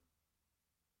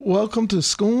Welcome to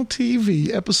Schoon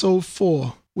TV, Episode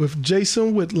 4, with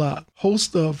Jason Whitlock,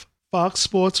 host of Fox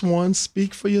Sports 1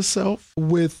 Speak for Yourself,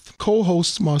 with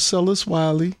co-host Marcellus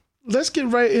Wiley. Let's get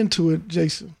right into it,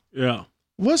 Jason. Yeah.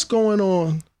 What's going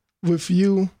on with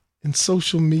you in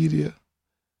social media?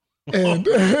 And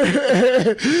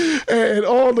and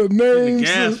all the names,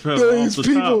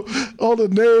 all the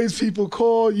names people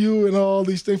call you and all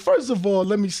these things. First of all,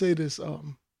 let me say this.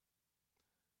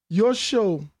 Your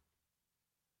show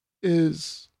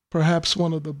is perhaps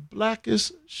one of the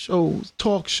blackest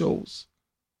talk shows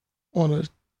on a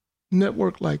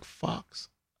network like Fox.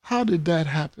 How did that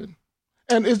happen?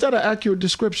 And is that an accurate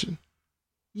description?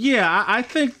 Yeah, I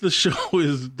think the show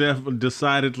is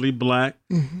decidedly black,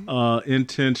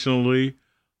 intentionally.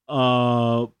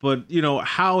 But,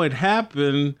 how it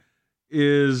happened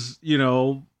is,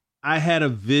 I had a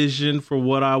vision for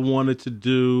what I wanted to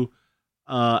do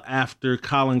after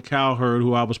Colin Cowherd,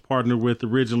 who I was partnered with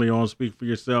originally on Speak for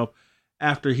Yourself.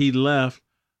 After he left,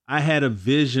 I had a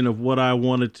vision of what I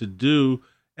wanted to do,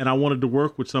 and I wanted to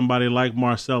work with somebody like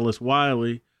Marcellus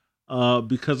Wiley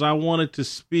because I wanted to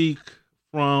speak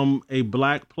from a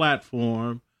black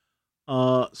platform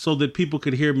so that people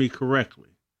could hear me correctly.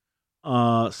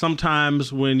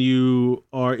 Sometimes when you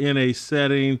are in a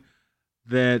setting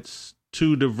that's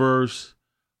too diverse,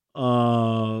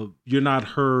 you're not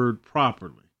heard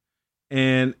properly.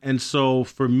 And so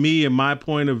for me, in my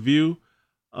point of view,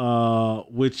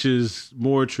 which is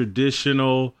more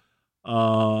traditional,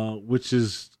 which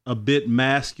is a bit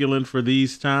masculine for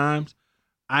these times,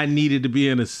 I needed to be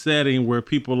in a setting where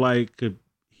people could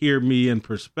hear me in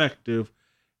perspective,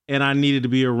 and I needed to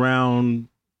be around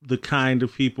the kind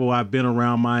of people I've been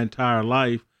around my entire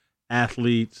life: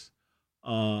 athletes,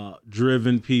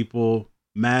 driven people,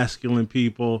 masculine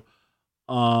people,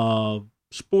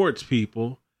 sports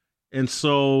people. And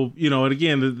so, and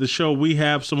again, the show, we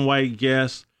have some white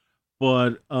guests,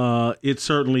 but it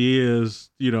certainly is,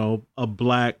 a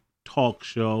black talk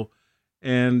show.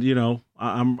 And,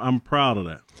 I'm proud of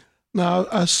that. Now,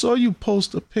 I saw you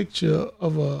post a picture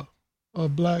of a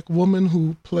black woman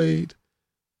who played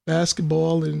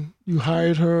basketball, and you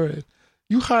hired her. And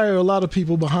you hire a lot of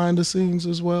people behind the scenes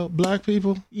as well, black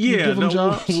people? Yeah, give them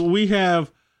jobs? We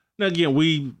have. Again,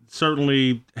 we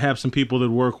certainly have some people that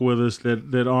work with us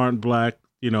that aren't black.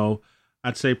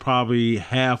 I'd say probably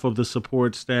half of the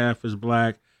support staff is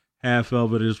black, half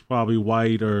of it is probably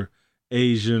white or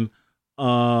Asian.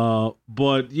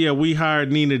 But yeah, we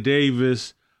hired Nina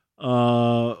Davis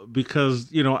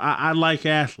because, I like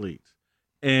athletes.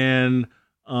 And,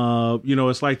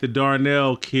 it's like the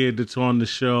Darnell kid that's on the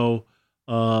show.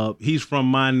 He's from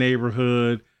my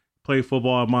neighborhood. Played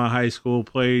football at my high school,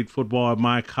 played football at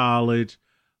my college,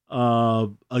 a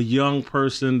young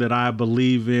person that I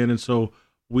believe in. And so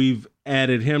we've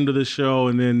added him to the show.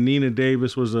 And then Nina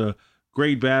Davis was a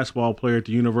great basketball player at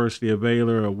the University of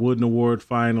Baylor, a Wooden Award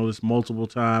finalist multiple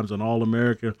times, an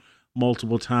All-American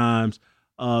multiple times.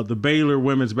 The Baylor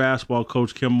women's basketball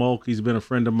coach, Kim Mulkey's been a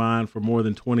friend of mine for more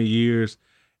than 20 years.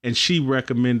 And she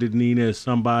recommended Nina as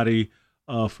somebody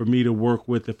for me to work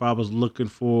with if I was looking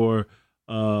for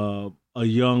a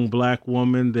young black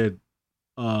woman that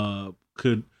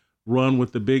could run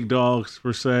with the big dogs,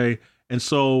 per se. And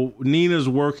so Nina's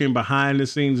working behind the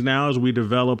scenes now as we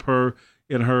develop her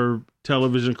in her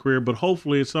television career. But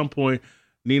hopefully at some point,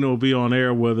 Nina will be on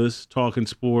air with us talking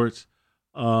sports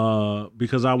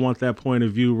because I want that point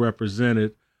of view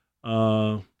represented.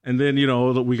 And then,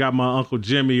 we got my Uncle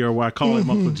Jimmy, or I call him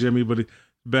Uncle Jimmy, but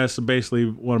basically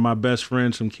one of my best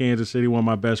friends from Kansas City, one of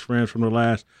my best friends from the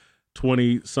last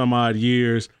 20 some odd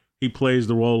years. He plays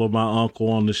the role of my uncle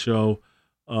on the show.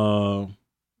 And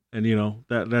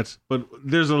but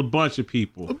there's a bunch of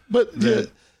people that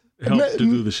help to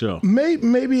do the show.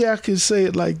 Maybe I could say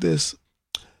it like this.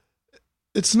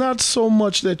 It's not so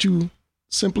much that you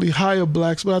simply hire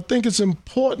blacks, but I think it's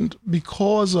important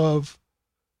because of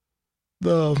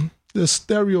the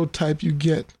stereotype you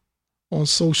get on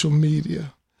social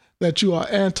media that you are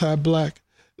anti-black,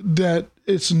 that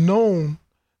it's known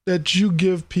that you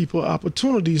give people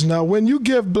opportunities. Now, when you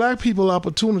give black people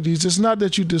opportunities, it's not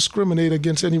that you discriminate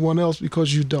against anyone else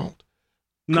because you don't.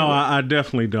 No, I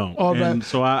definitely don't. All right. And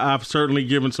so I've certainly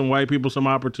given some white people some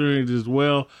opportunities as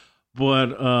well.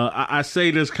 But I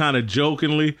say this kind of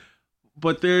jokingly,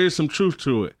 but there is some truth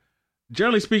to it.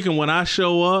 Generally speaking, when I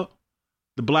show up,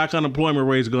 the black unemployment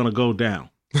rate is going to go down.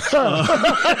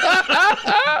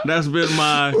 That's been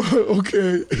my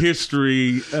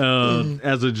history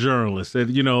as a journalist.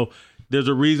 And, there's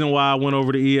a reason why I went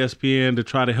over to ESPN to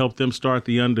try to help them start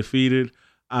the Undefeated.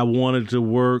 I wanted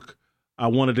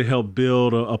to help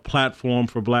build a platform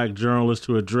for black journalists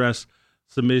to address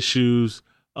some issues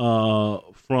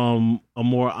from a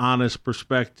more honest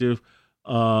perspective.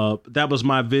 That was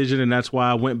my vision, and that's why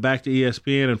I went back to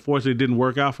ESPN. Unfortunately, it didn't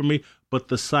work out for me, but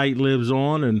the site lives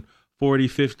on, and 40,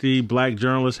 50 black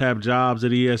journalists have jobs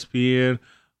at ESPN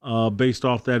based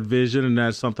off that vision, and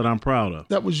that's something I'm proud of.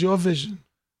 That was your vision?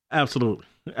 Absolutely.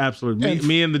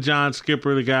 Me and the John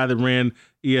Skipper, the guy that ran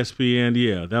ESPN,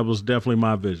 yeah, that was definitely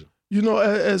my vision. You know,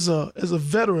 as a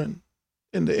veteran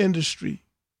in the industry,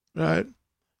 right?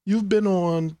 You've been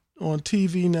on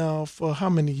TV now for how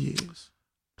many years?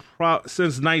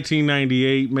 Since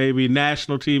 1998, maybe.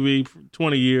 National TV,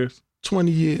 20 years. 20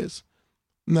 years.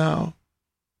 Now,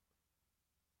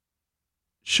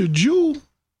 should you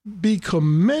be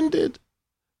commended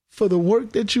for the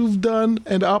work that you've done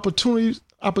and the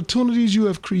opportunities you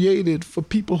have created for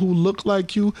people who look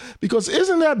like you? Because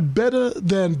isn't that better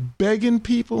than begging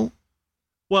people?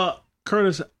 Well,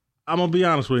 Curtis, I'm going to be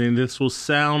honest with you, and this will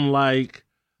sound like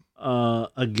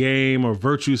a game or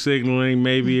virtue signaling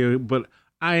maybe, but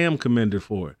I am commended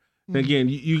for it. Mm-hmm. Again,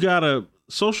 you gotta,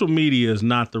 social media is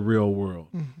not the real world,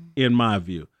 in my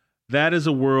view. That is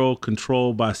a world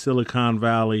controlled by Silicon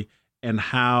Valley and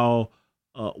how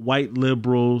white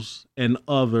liberals and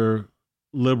other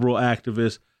liberal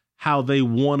activists, how they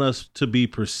want us to be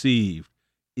perceived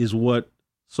is what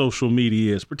social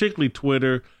media is, particularly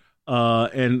Twitter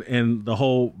and the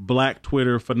whole Black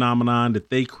Twitter phenomenon that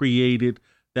they created,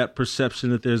 that perception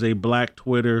that there's a Black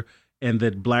Twitter and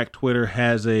that Black Twitter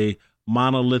has a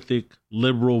monolithic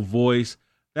liberal voice.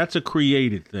 That's a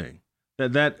created thing.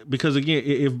 Because again,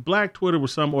 if Black Twitter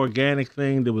was some organic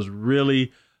thing that was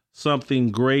really something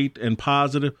great and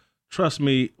positive, trust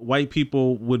me, white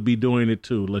people would be doing it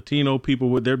too. Latino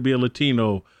people there'd be a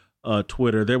Latino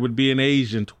Twitter. There would be an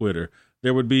Asian Twitter.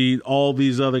 There would be all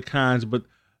these other kinds. But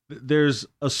there's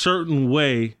a certain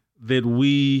way that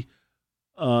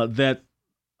that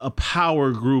a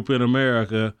power group in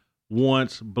America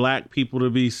wants Black people to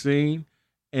be seen,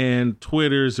 and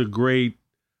Twitter is a great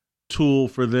tool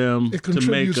for them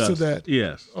to make us. To that.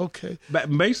 Yes. Okay.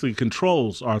 Basically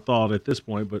controls our thought at this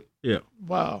point, but yeah.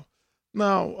 Wow.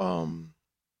 Now,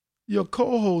 your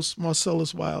co-host,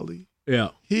 Marcellus Wiley. Yeah.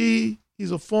 He's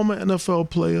a former NFL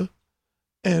player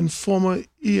and former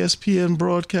ESPN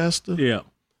broadcaster. Yeah.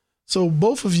 So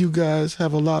both of you guys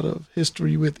have a lot of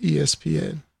history with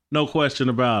ESPN. No question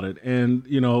about it. And,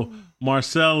 you know,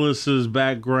 Marcellus's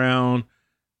background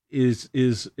is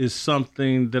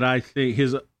something that I think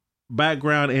his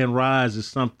background and rise is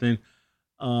something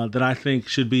that I think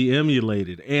should be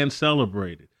emulated and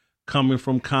celebrated. Coming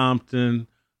from Compton,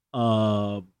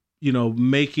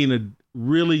 making a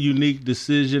really unique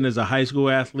decision as a high school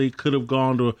athlete, could have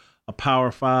gone to a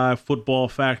Power 5 football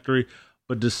factory,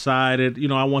 but decided,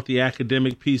 I want the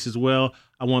academic piece as well.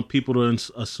 I want people to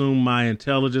assume my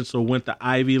intelligence, so went the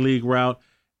Ivy League route,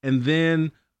 and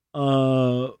then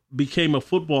became a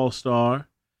football star,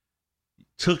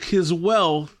 took his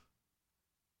wealth,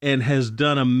 and has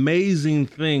done amazing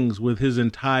things with his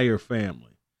entire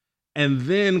family, and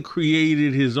then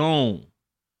created his own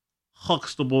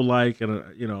Huxtable-like, and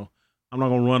I'm not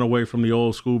going to run away from the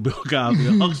old school Bill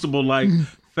Cosby, Huxtable-like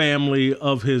family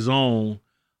of his own.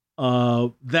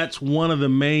 That's one of the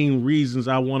main reasons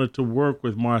I wanted to work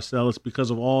with Marcellus,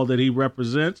 because of all that he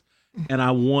represents. And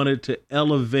I wanted to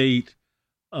elevate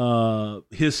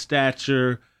his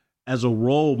stature as a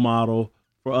role model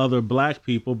for other Black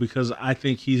people, because I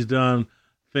think he's done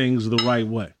things the right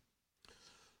way.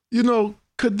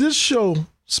 Could this show,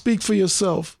 speak for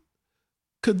yourself,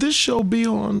 could this show be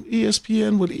on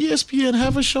ESPN? Would ESPN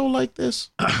have a show like this?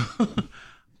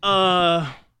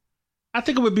 I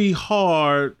think it would be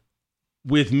hard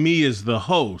with me as the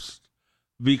host,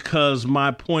 because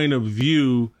my point of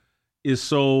view is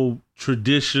so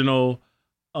traditional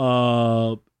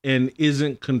and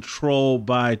isn't controlled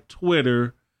by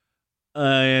Twitter.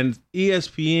 And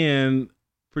ESPN,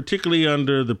 particularly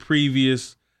under the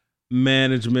previous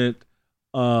management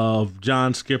of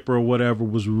John Skipper or whatever,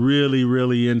 was really,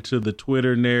 really into the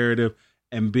Twitter narrative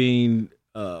and being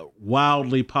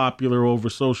wildly popular over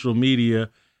social media.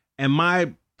 And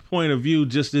my point of view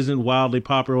just isn't wildly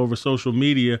popular over social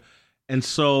media. And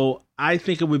so I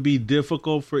think it would be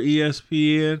difficult for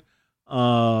ESPN,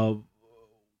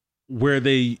 where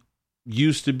they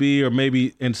used to be, or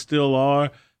maybe and still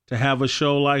are, to have a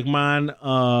show like mine.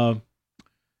 And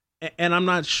I'm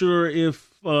not sure if,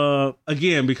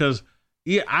 again, because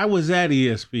I was at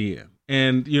ESPN,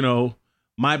 and,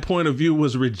 my point of view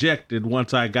was rejected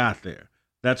once I got there.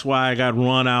 That's why I got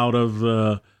run out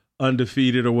of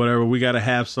Undefeated or whatever. We got to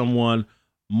have someone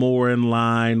more in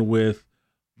line with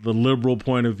the liberal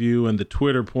point of view and the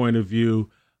Twitter point of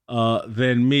view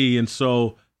than me. And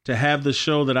so to have the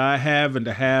show that I have and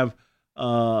to have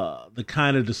the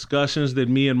kind of discussions that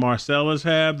me and Marcellus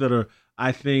have that are,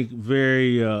 I think,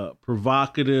 very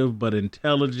provocative but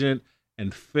intelligent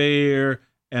and fair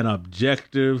and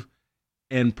objective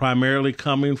and primarily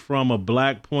coming from a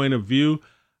Black point of view,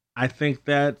 I think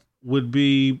that would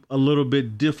be a little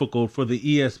bit difficult for the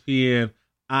ESPN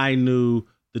I knew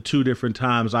the 2 different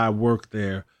times I worked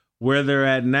there. Where they're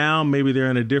at now, maybe they're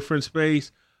in a different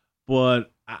space,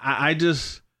 but I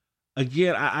just,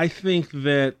 again, I think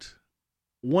that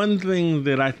one thing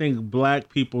that I think Black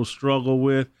people struggle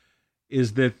with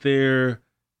is that there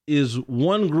is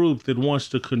one group that wants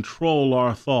to control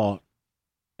our thought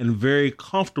and very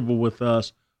comfortable with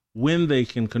us when they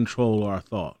can control our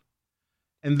thought.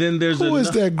 And then there's who is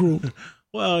that group?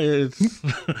 Well, it's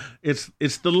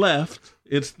the left.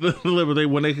 It's the liberty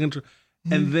when they can.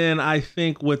 And then I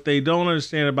think what they don't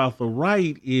understand about the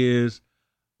right is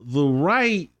the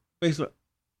right basically,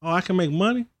 oh, I can make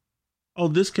money. Oh,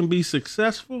 this can be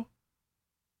successful.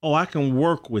 Oh, I can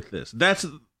work with this. That's,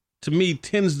 to me,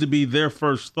 tends to be their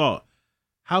first thought.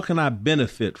 How can I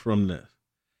benefit from this?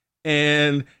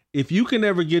 And if you can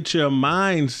ever get your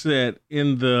mindset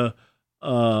in the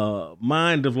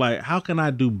mind of like, how can I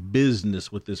do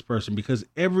business with this person? Because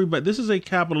everybody, this is a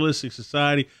capitalistic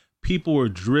society. People are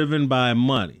driven by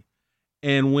money.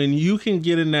 And when you can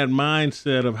get in that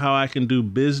mindset of how I can do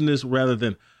business rather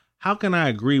than how can I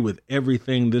agree with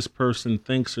everything this person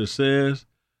thinks or says,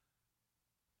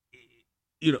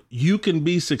 you know, you can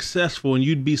be successful, and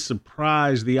you'd be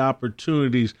surprised the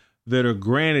opportunities that are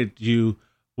granted you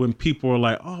when people are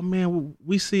like, oh man,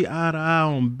 we see eye to eye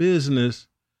on business,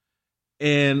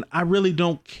 and I really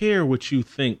don't care what you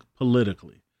think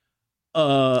politically.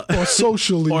 Or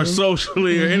socially.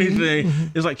 or anything.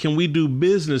 It's like, can we do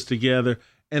business together?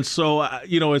 And so,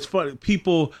 you know, it's funny.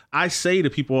 I say to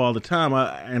people all the time,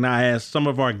 and I ask some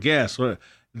of our guests,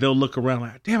 they'll look around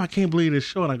like, damn, I can't believe this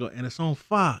show. And I go, and it's on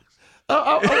Fox.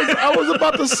 I was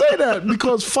about to say that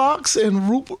because Fox and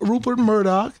Rupert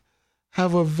Murdoch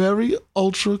have a very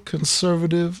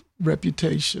ultra-conservative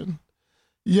reputation.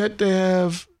 Yet they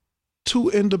have 2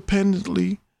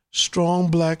 independently strong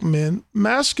Black men,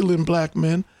 masculine Black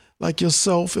men like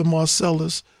yourself and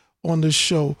Marcellus on this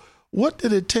show. What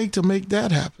did it take to make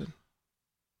that happen?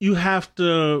 You have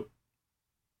to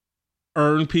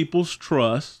earn people's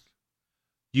trust.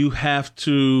 You have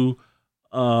to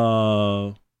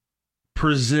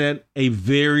present a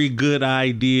very good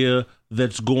idea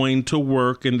that's going to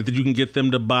work and that you can get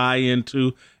them to buy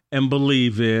into and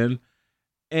believe in.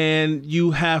 And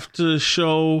you have to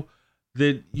show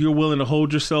that you're willing to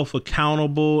hold yourself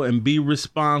accountable and be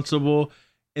responsible.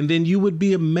 And then you would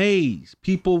be amazed.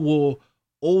 People will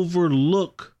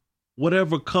overlook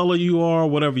whatever color you are,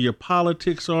 whatever your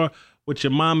politics are, what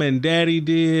your mama and daddy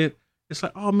did. It's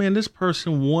like, oh man, this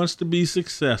person wants to be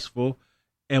successful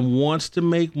and wants to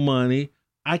make money.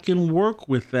 I can work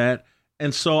with that.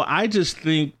 And so I just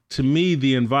think, to me,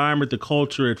 the environment, the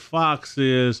culture at Fox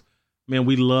is, man,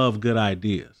 we love good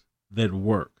ideas that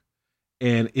work.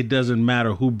 And it doesn't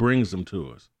matter who brings them to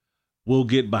us. We'll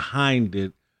get behind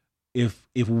it if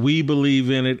we believe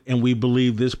in it and we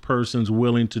believe this person's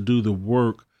willing to do the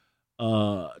work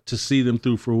to see them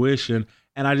through fruition.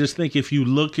 And I just think if you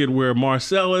look at where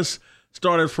Marcellus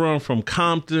started from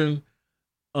Compton,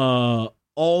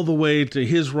 all the way to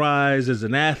his rise as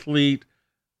an athlete,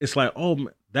 it's like, oh,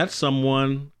 that's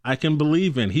someone I can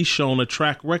believe in. He's shown a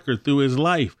track record through his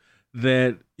life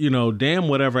that, you know, damn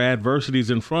whatever adversity's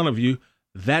in front of you,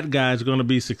 that guy's going to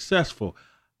be successful.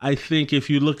 I think if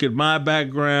you look at my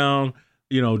background,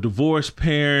 you know, divorced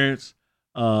parents,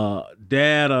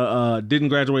 dad didn't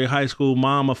graduate high school,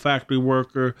 mom a factory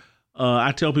worker.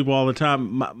 I tell people all the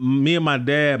time, me and my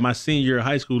dad, my senior year of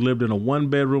high school, lived in a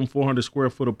 1-bedroom, 400 square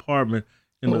foot apartment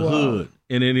in the hood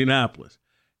in Indianapolis.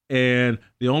 And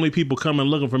the only people coming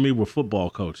looking for me were football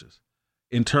coaches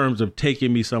in terms of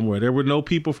taking me somewhere. There were no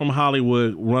people from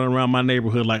Hollywood running around my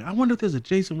neighborhood like, I wonder if there's a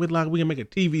Jason Whitlock, we can make a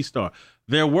TV star.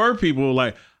 There were people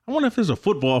like, I wonder if there's a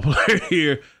football player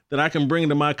here that I can bring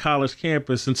to my college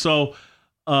campus. And so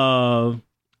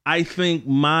I think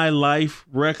my life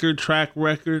record, track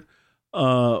record,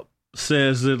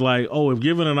 says that like, oh, if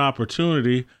given an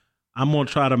opportunity, I'm going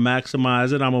to try to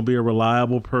maximize it. I'm going to be a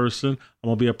reliable person. I'm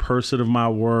going to be a person of my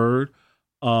word.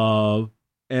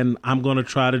 And I'm going to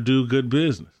try to do good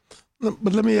business.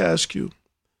 But let me ask you,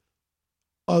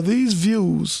 are these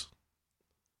views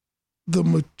the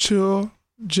mature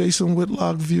Jason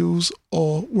Whitlock views,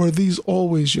 or were these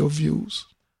always your views?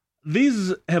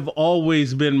 These have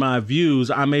always been my views.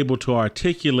 I'm able to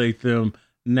articulate them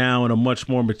now in a much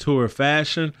more mature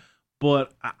fashion.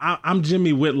 but I'm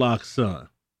Jimmy Whitlock's son.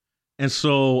 And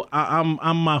so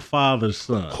I'm my father's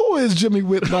son. Who is Jimmy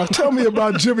Whitlock? Tell me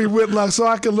about Jimmy Whitlock so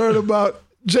I can learn about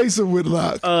Jason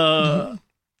Whitlock.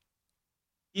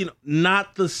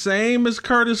 Not the same as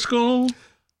Curtis Schoon,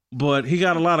 but he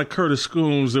got a lot of Curtis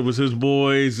Schoons that was his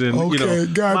boys. And,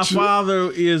 my father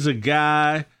is a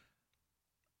guy,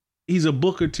 he's a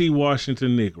Booker T.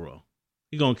 Washington Negro.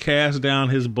 He's going to cast down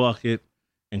his bucket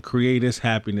and create his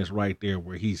happiness right there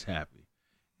where he's happy.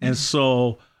 And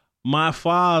so my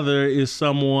father is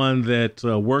someone that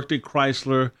worked at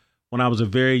Chrysler when I was a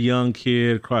very young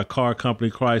kid, car company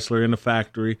Chrysler in the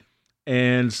factory,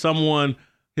 and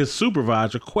his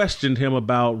supervisor questioned him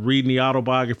about reading the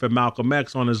autobiography of Malcolm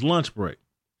X on his lunch break.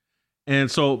 And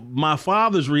so my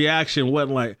father's reaction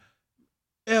wasn't like,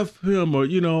 F him or,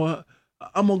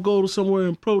 I'm going to go to somewhere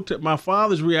and protest. My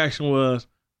father's reaction was,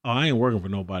 I ain't working for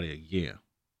nobody again.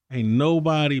 Ain't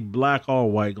nobody, black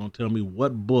or white, going to tell me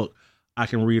what book I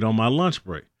can read on my lunch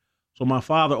break. So my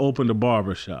father opened a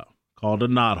barbershop called the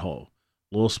Knot Hole,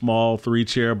 a little small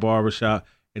 3-chair barbershop.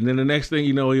 And then the next thing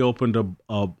you know, he opened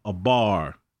a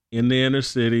bar in the inner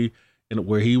city and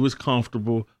where he was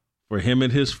comfortable for him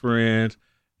and his friends.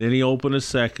 Then he opened a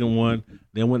second one.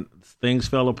 Then when things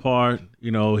fell apart,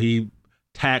 he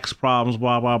tax problems,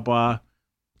 blah, blah, blah.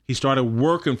 He started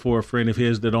working for a friend of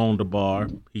his that owned a bar.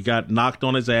 He got knocked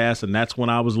on his ass, and that's when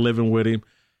I was living with him.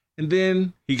 And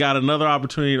then he got another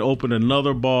opportunity to open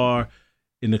another bar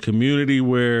in the community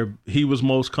where he was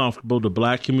most comfortable, the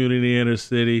black community in the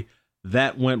city.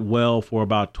 That went well for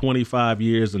about 25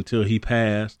 years until he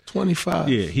passed. 25?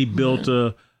 Yeah, he built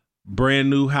a brand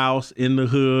new house in the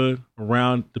hood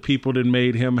around the people that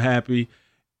made him happy.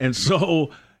 And so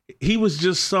he was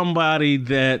just somebody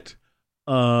that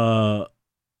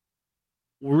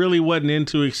really wasn't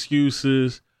into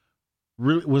excuses,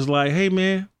 really was like, hey,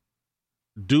 man,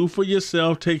 do for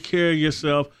yourself, take care of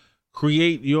yourself,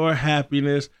 create your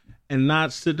happiness, and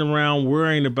not sitting around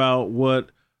worrying about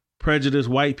what prejudiced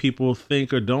white people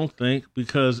think or don't think,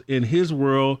 because in his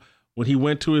world, when he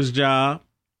went to his job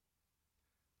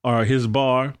or his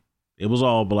bar, it was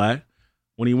all black.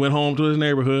 When he went home to his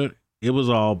neighborhood, it was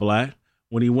all black.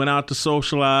 When he went out to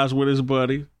socialize with his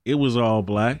buddy, it was all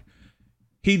black.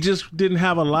 He just didn't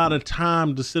have a lot of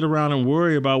time to sit around and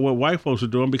worry about what white folks are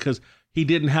doing because he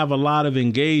didn't have a lot of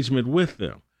engagement with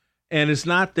them. And it's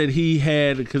not that he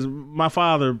had, because my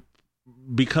father,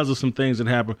 because of some things that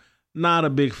happened, not a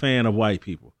big fan of white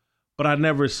people, but I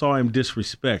never saw him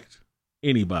disrespect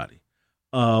anybody.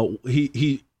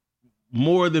 He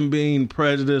more than being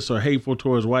prejudiced or hateful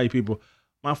towards white people,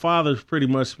 my father pretty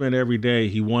much spent every day,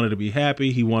 he wanted to be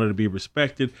happy, he wanted to be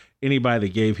respected. Anybody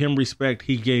that gave him respect,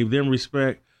 he gave them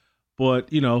respect. But,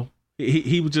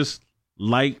 he just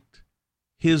liked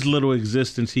his little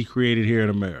existence he created here in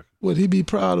America. Would he be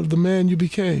proud of the man you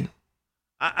became?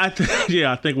 I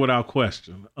think without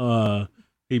question.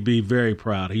 He'd be very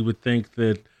proud. He would think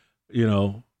that,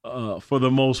 for the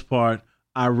most part,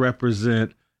 I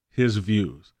represent his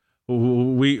views.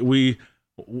 We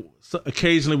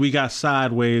occasionally we got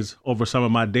sideways over some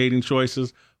of my dating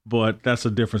choices, but that's a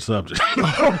different subject. Okay.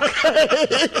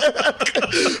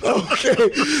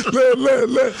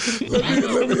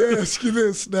 Let me ask you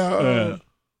this now.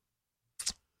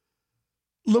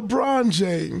 LeBron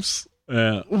James.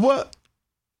 What?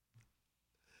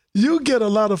 You get a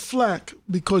lot of flack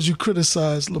because you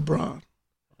criticize LeBron.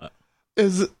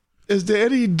 Is there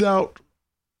any doubt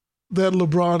that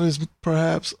LeBron is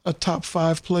perhaps a top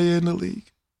 5 player in the league?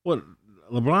 Well,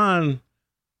 LeBron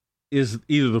is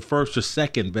either the first or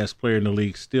second best player in the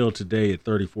league still today at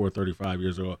 34, 35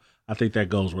 years old. I think that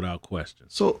goes without question.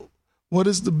 So what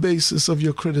is the basis of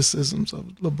your criticisms of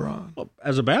LeBron? Well,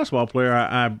 as a basketball player,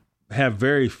 I have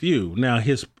very few. Now,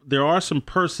 there are some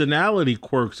personality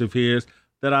quirks of his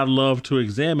that I'd love to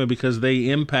examine because they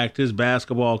impact his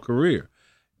basketball career.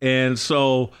 And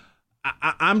so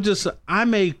I'm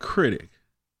a critic,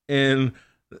 and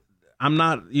I'm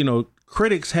not,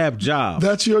 critics have jobs.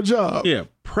 That's your job. Yeah.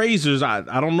 Praisers, I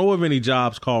don't know of any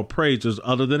jobs called praisers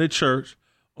other than at church.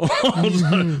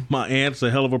 My aunt's a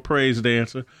hell of a praise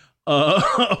dancer.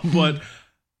 But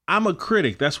I'm a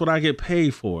critic. That's what I get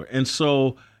paid for. And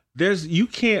so you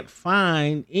can't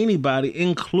find anybody,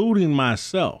 including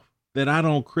myself, that I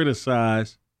don't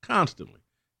criticize constantly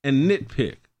and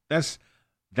nitpick. That's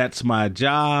my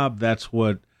job. That's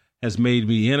what has made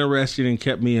me interested and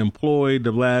kept me employed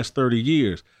the last 30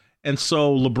 years. And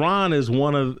so LeBron is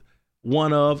one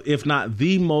of, if not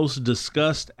the most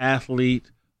discussed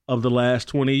athlete of the last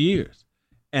 20 years.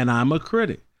 And I'm a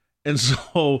critic. And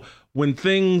so when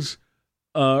things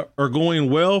are going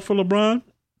well for LeBron,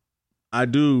 I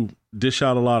do dish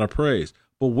out a lot of praise.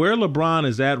 But where LeBron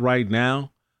is at right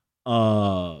now,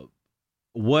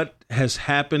 what has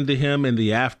happened to him in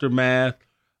the aftermath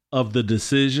of the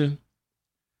decision,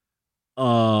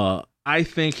 I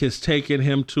think has taken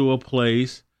him to a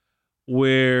place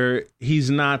where he's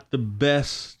not the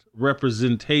best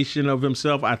representation of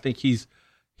himself. I think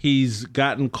he's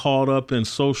gotten caught up in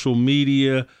social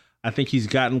media. I think he's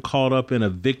gotten caught up in a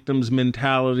victim's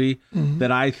mentality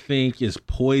that I think is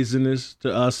poisonous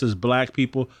to us as black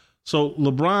people. So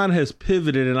LeBron has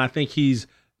pivoted, and I think he's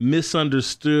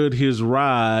misunderstood his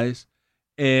rise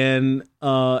and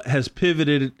has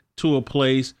pivoted to a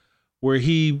place where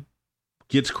he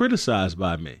gets criticized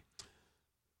by me.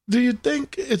 Do you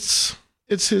think it's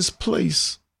his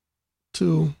place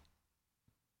to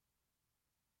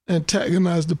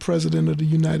antagonize the president of the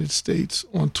United States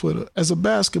on Twitter as a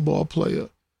basketball player?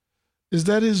 Is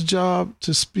that his job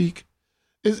to speak?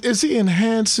 Is he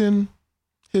enhancing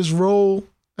his role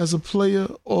as a player,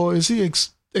 or is he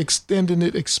expanding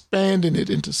it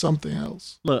into something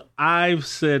else? Look, I've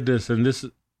said this, and this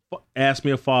ask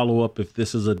me a follow-up if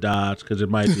this is a dodge, because it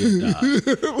might be a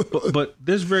dodge. but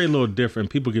there's very little difference.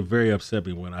 People get very upset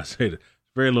me when I say that.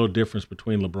 Very little difference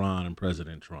between LeBron and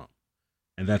President Trump.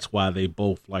 And that's why they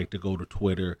both like to go to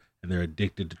Twitter, and they're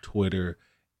addicted to Twitter,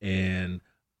 and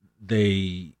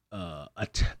they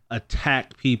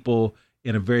attack people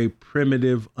in a very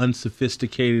primitive,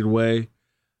 unsophisticated way.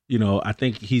 You know, I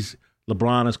think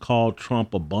LeBron has called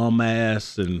Trump a bum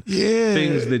ass and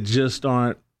things that just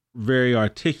aren't very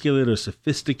articulate or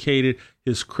sophisticated.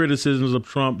 His criticisms of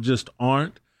Trump just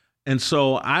aren't. And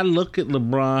so I look at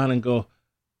LeBron and go,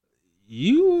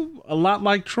 you a lot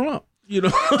like Trump. You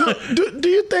know, do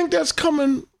you think that's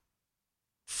coming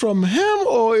from him,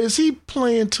 or is he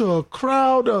playing to a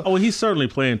crowd? Oh, he's certainly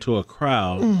playing to a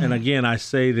crowd. And again, I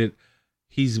say that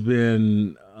he's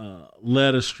been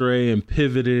led astray and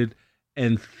pivoted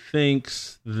and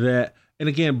thinks that, and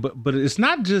again, but it's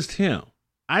not just him.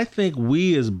 I think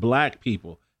we as black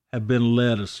people have been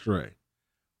led astray.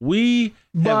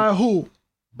 By who?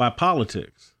 By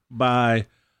politics.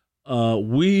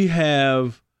 We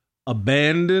have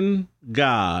abandoned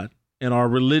God and our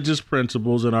religious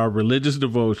principles and our religious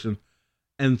devotion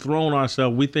and thrown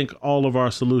ourselves. We think all of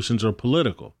our solutions are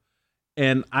political.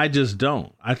 And I just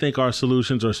don't. I think our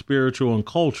solutions are spiritual and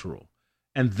cultural.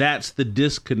 And that's the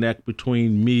disconnect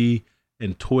between me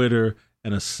and Twitter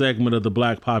and a segment of the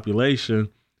black population.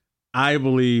 I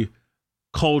believe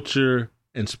culture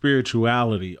and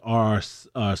spirituality are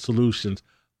our solutions.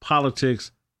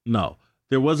 Politics, no.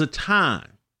 There was a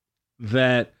time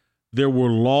that there were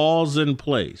laws in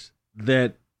place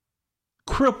that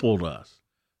crippled us.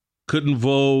 Couldn't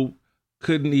vote,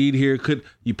 couldn't eat here,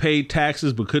 you paid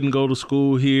taxes but couldn't go to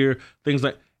school here, things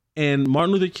like. And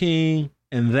Martin Luther King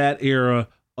and that era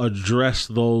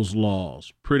addressed those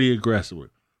laws pretty aggressively.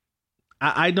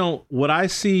 What I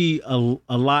see a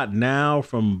lot now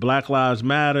from Black Lives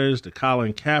Matters to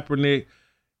Colin Kaepernick,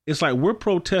 it's like we're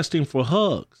protesting for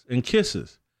hugs and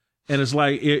kisses. And it's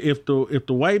like if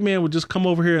the white man would just come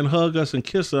over here and hug us and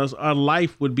kiss us, our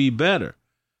life would be better.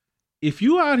 If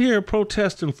you out here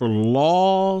protesting for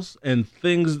laws and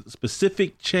things,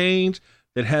 specific change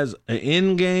that has an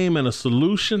end game and a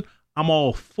solution, I'm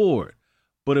all for it.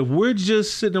 But if we're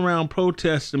just sitting around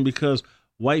protesting because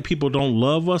white people don't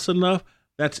love us enough,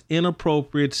 that's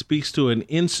inappropriate, speaks to an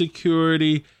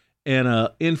insecurity and an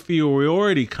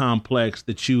inferiority complex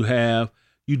that you have.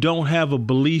 You don't have a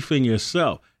belief in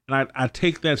yourself. And I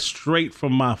take that straight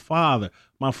from my father.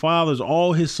 My father's,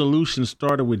 all his solutions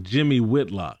started with Jimmy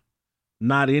Whitlock,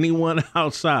 not anyone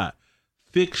outside.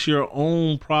 Fix your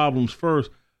own problems first.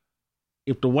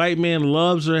 If the white man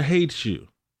loves or hates you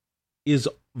is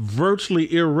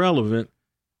virtually irrelevant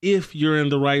if you're in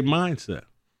the right mindset.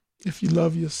 If you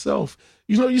love yourself.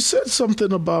 You know, you said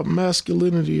something about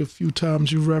masculinity a few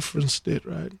times. You referenced it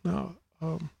right now.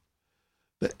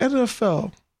 The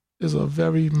NFL is a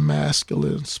very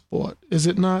masculine sport, is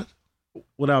it not?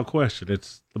 Without question.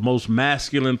 It's the most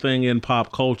masculine thing in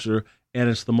pop culture, and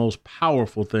it's the most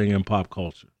powerful thing in pop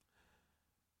culture.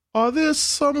 Are there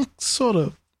some sort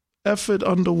of effort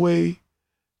underway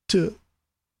to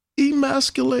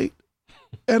emasculate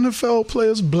NFL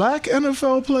players, black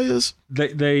NFL players?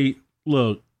 They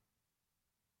look,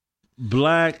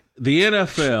 the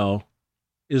NFL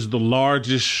is the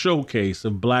largest showcase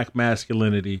of black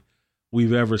masculinity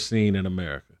we've ever seen in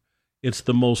America. It's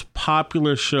the most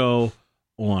popular show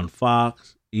on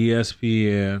Fox,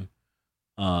 ESPN,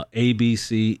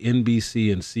 ABC,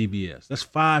 NBC, and CBS. That's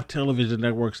 5 television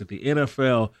networks that the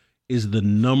NFL is the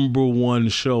number one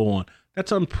show on.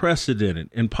 That's unprecedented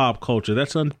in pop culture.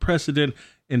 That's unprecedented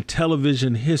in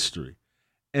television history.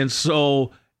 And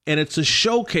so, and it's a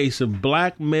showcase of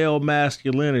black male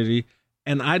masculinity.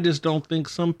 And I just don't think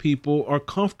some people are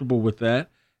comfortable with that.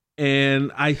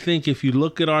 And I think if you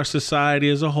look at our society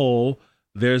as a whole,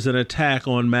 there's an attack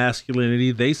on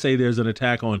masculinity. They say there's an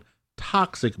attack on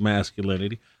toxic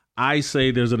masculinity. I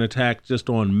say there's an attack just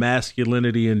on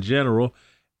masculinity in general.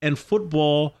 And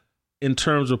football, in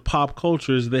terms of pop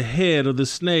culture, is the head of the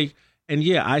snake. And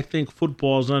yeah, I think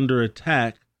football's under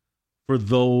attack for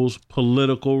those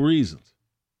political reasons.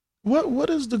 What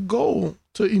is the goal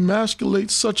to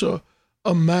emasculate such a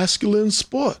masculine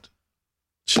sport?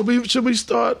 Should we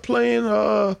start playing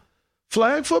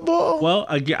flag football? Well,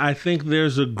 again, I think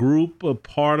there's a group, a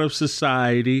part of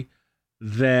society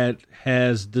that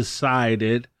has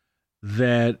decided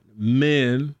that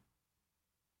men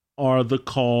are the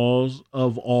cause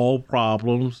of all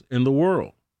problems in the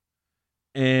world.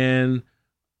 And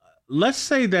let's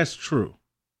say that's true.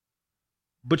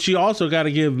 But you also got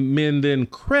to give men then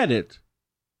credit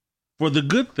for the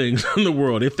good things in the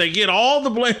world. If they get all the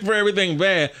blame for everything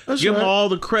bad, give them all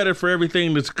the credit for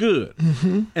everything that's good.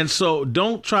 Mm-hmm. And so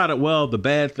don't try to, the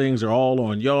bad things are all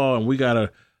on y'all and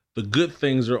the good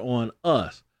things are on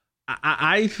us.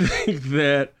 I think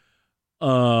that,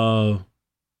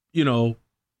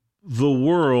 the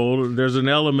world, there's an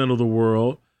element of the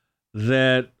world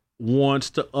that wants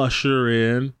to usher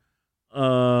in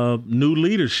new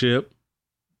leadership,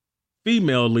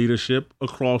 female leadership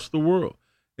across the world.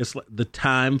 It's like the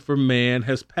time for man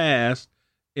has passed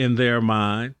in their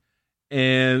mind.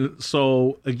 And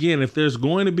so, again, if there's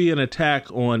going to be an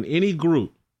attack on any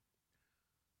group,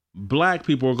 black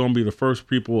people are going to be the first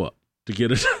people up to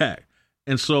get attacked.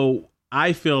 And so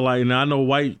I feel like, and I know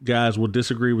white guys will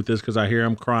disagree with this because I hear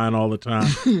them crying all the time.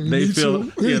 They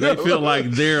feel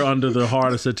like they're under the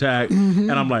hardest attack. Mm-hmm.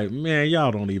 And I'm like, man,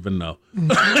 y'all don't even know.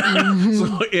 Mm-hmm.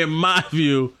 So in my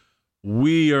view,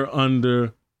 we are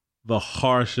under the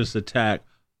harshest attack.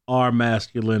 Our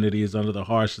masculinity is under the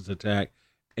harshest attack.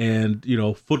 And,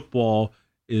 football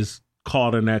is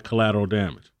caught in that collateral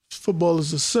damage. Football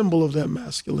is a symbol of that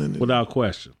masculinity. Without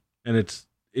question. And it's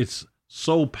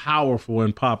so powerful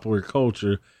in popular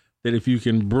culture that if you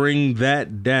can bring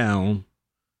that down,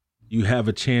 you have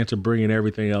a chance of bringing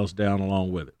everything else down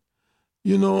along with it.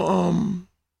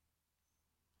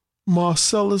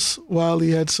 Marcellus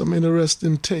Wiley had some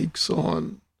interesting takes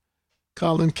on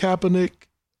Colin Kaepernick,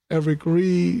 Eric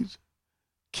Reed,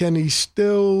 Kenny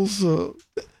Stills.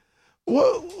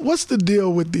 What's the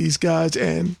deal with these guys,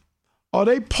 and are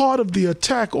they part of the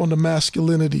attack on the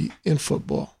masculinity in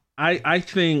football? I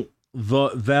think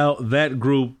that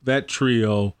group, that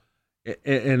trio,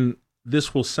 and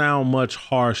this will sound much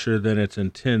harsher than it's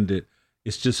intended.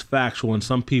 It's just factual, and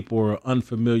some people are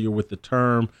unfamiliar with the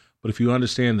term. But if you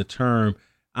understand the term,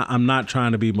 I'm not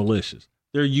trying to be malicious.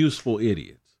 They're useful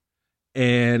idiots.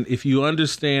 And if you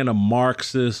understand a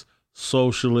Marxist,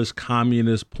 socialist,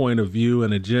 communist point of view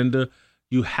and agenda,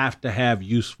 you have to have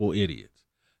useful idiots.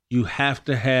 You have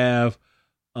to have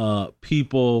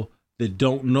people that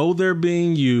don't know they're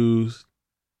being used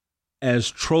as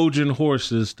Trojan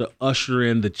horses to usher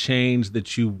in the change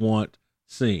that you want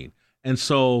seen. And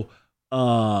so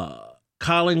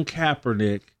Colin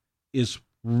Kaepernick is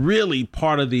really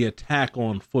part of the attack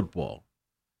on football.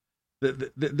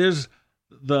 There's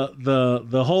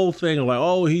the whole thing of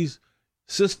like, he's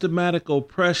systematic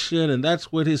oppression, and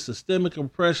that's what his systemic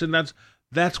oppression,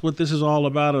 that's what this is all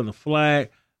about on the flag.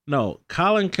 No,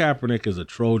 Colin Kaepernick is a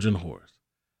Trojan horse.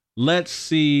 Let's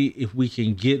see if we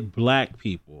can get black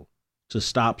people to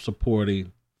stop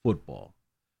supporting football,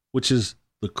 which is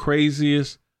the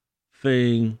craziest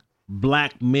thing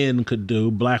black men could do,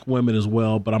 black women as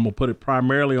well, but I'm going to put it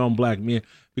primarily on black men,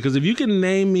 because if you can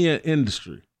name me an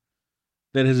industry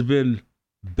that has been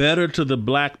better to the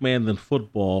black man than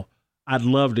football, I'd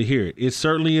love to hear it. It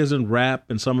certainly isn't rap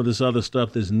and some of this other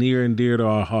stuff that's near and dear to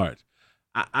our hearts.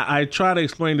 I try to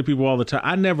explain to people all the time,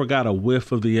 I never got a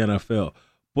whiff of the NFL,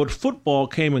 but football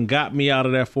came and got me out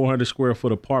of that 400 square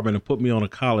foot apartment and put me on a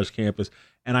college campus,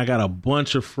 and I got a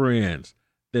bunch of friends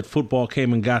that football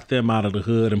came and got them out of the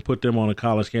hood and put them on a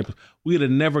college campus. We'd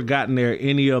have never gotten there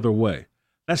any other way.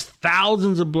 That's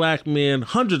thousands of black men,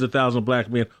 hundreds of thousands of black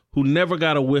men who never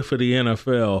got a whiff of the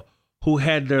NFL, who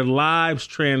had their lives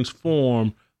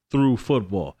transformed through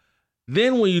football.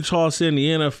 Then when you toss in the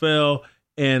NFL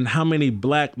and how many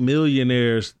black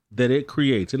millionaires that it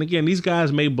creates. And again, these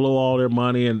guys may blow all their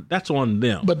money, and that's on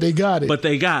them. But they got it.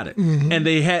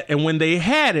 Mm-hmm. And when they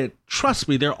had it, trust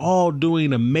me, they're all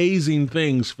doing amazing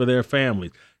things for their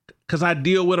families. Because I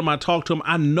deal with them, I talk to them,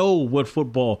 I know what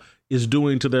football is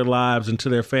doing to their lives and to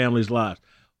their families' lives.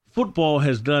 Football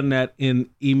has done that in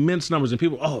immense numbers. And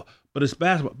people, but it's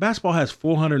basketball. Basketball has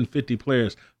 450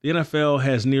 players. The NFL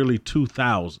has nearly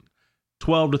 2,000,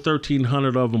 12 to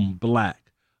 1,300 of them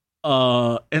black.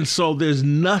 And so there's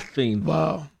nothing.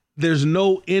 Wow. There's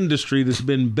no industry that's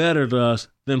been better to us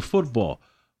than football.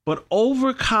 But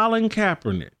over Colin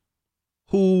Kaepernick,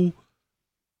 who,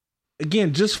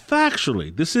 again, just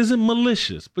factually, this isn't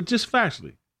malicious, but just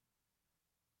factually,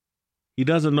 he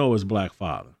doesn't know his black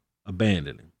father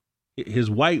abandoned him. His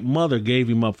white mother gave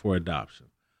him up for adoption.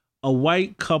 A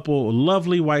white couple, a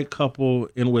lovely white couple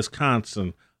in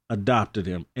Wisconsin adopted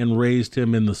him and raised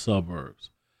him in the suburbs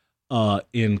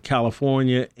in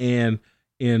California and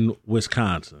in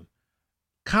Wisconsin.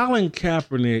 Colin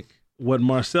Kaepernick, what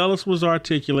Marcellus was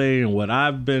articulating and what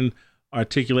I've been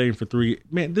articulating for 3 years,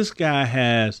 man, this guy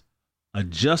has a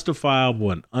justifiable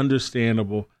and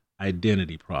understandable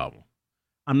identity problem.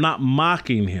 I'm not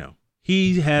mocking him.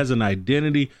 He has an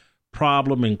identity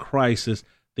problem and crisis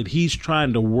that he's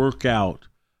trying to work out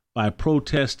by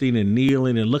protesting and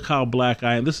kneeling. And look how black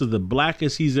I am. This is the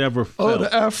blackest he's ever felt. Oh,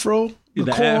 the afro, the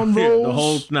cornrows, the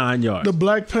whole 9 yards. The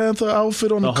Black Panther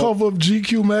outfit on the cover of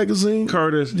GQ magazine.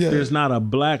 Curtis, there's not a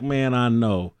black man I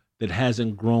know that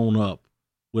hasn't grown up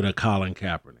with a Colin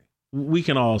Kaepernick. We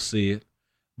can all see it.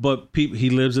 But he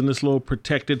lives in this little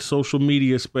protected social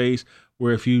media space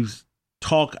where if you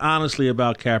talk honestly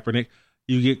about Kaepernick,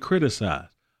 you get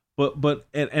criticized. But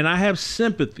I have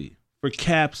sympathy for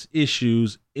Cap's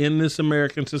issues in this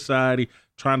American society,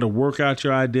 trying to work out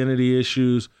your identity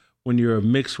issues when you're a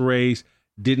mixed race,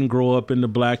 didn't grow up in the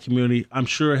black community. I'm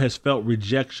sure has felt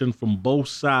rejection from both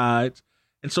sides.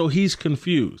 And so he's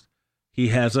confused. He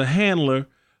has a handler,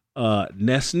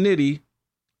 Ness Nitty,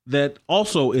 that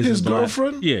also is his in black.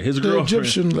 girlfriend? Yeah, his the girlfriend.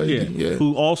 Egyptian lady, yeah.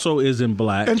 Who also is in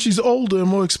black. And she's older and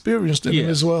more experienced than him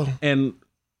as well. And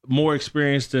more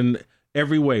experienced in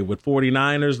every way with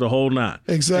 49ers, the whole nine.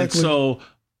 Exactly. And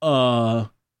so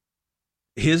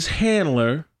his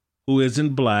handler, who isn't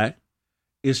black,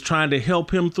 is trying to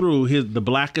help him through the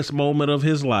blackest moment of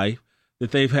his life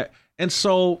that they've had. And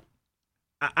so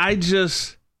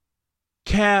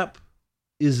Cap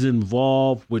is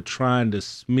involved with trying to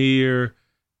smear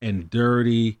and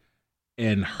dirty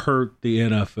and hurt the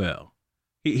NFL.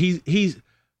 He's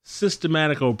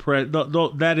systematic oppression.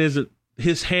 That isn't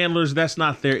his handlers. That's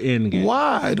not their end game.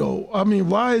 Why though? I mean,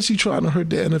 why is he trying to hurt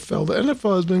the NFL? The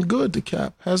NFL has been good to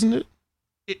Cap, hasn't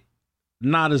it?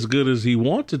 Not as good as he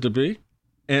wanted to be.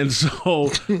 And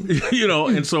so,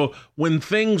 and so when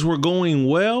things were going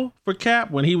well for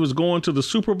Cap, when he was going to the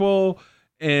Super Bowl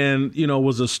and,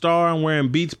 was a star and wearing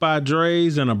Beats by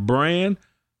Dre's and a brand,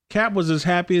 Cap was as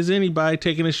happy as anybody,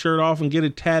 taking his shirt off and get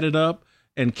it tatted up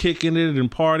and kicking it and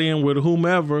partying with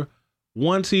whomever.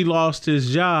 Once he lost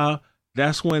his job,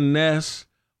 that's when Ness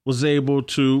was able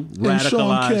to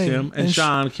radicalize him. And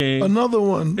Sean King. Another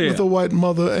one with a white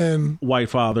mother and white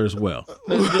father as well.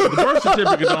 The birth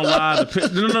certificate don't lie.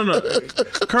 No.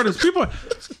 Curtis,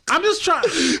 I'm just trying.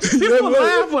 People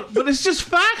laugh, but it's just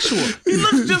factual. He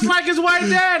looks just like his white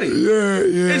daddy.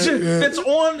 It's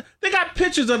on. They got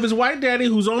pictures of his white daddy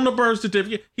who's on the birth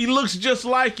certificate. He looks just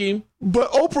like him.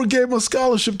 But Oprah gave him a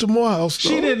scholarship to Morehouse.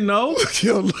 She didn't know.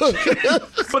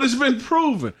 But it's been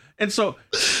proven. And so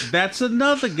that's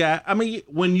another guy. I mean,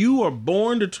 when you are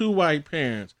born to two white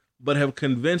parents, but have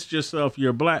convinced yourself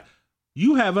you're black,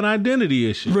 you have an identity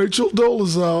issue. Rachel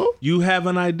Dolezal. You have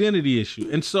an identity issue.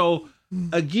 And so,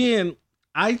 again,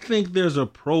 I think there's a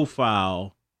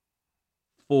profile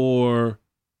for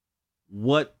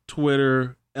what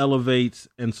Twitter elevates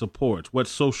and supports, what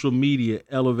social media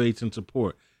elevates and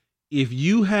supports. If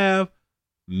you have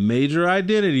major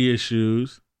identity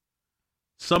issues,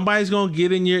 somebody's going to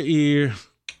get in your ear.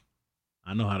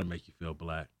 I know how to make you feel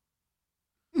black.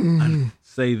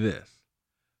 Say this.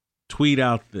 Tweet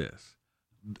out this.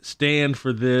 Stand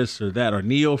for this or that, or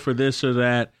kneel for this or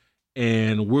that.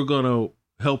 And we're going to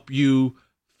help you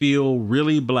feel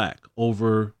really black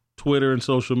over Twitter and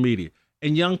social media.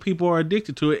 And young people are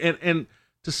addicted to it. And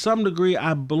to some degree,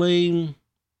 I blame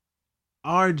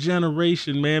our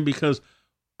generation, man, because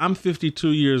I'm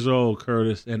 52 years old,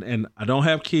 Curtis, and I don't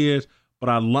have kids, but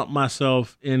I lump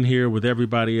myself in here with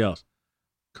everybody else.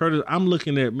 Curtis, I'm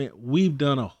looking at, man, we've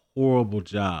done a horrible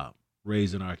job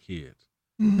raising our kids.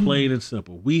 Plain and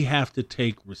simple. We have to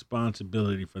take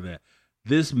responsibility for that.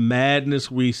 This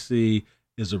madness we see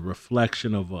is a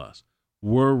reflection of us.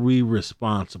 Were we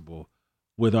responsible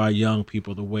with our young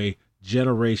people the way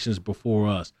generations before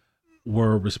us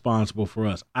were responsible for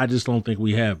us? I just don't think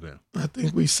we have been. I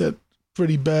think we set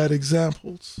pretty bad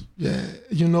examples. Yeah.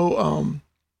 Let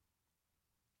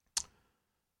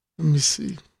me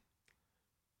see.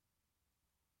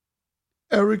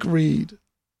 Eric Reed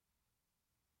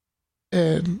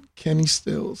and Kenny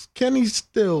Stills. Kenny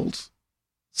Stills,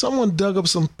 someone dug up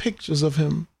some pictures of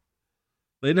him.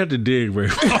 They didn't have to dig very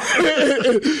far.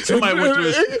 Somebody went to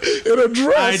his in a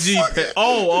dress. IG.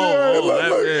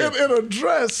 In a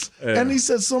dress. Yeah. And he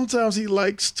said sometimes he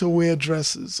likes to wear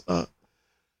dresses.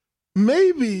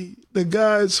 Maybe the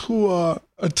guys who are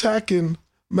attacking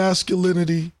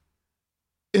masculinity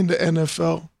in the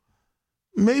NFL,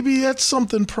 maybe that's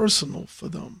something personal for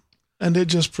them, and they're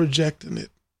just projecting it.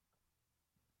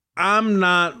 I'm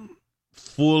not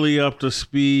fully up to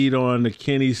speed on the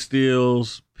Kenny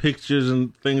Stills pictures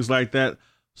and things like that,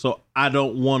 so I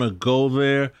don't want to go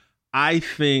there. I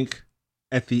think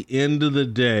at the end of the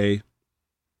day,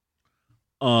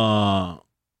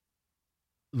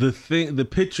 the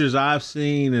pictures I've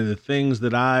seen and the things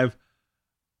that I've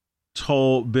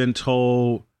been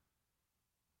told,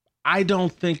 I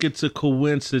don't think it's a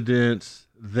coincidence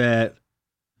that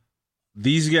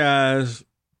these guys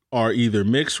are either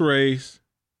mixed race,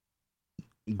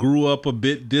 grew up a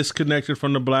bit disconnected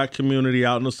from the black community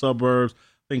out in the suburbs.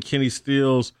 I think Kenny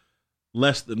Stills,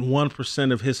 less than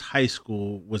 1% of his high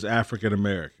school was African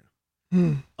American.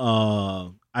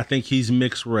 I think he's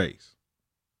mixed race.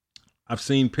 I've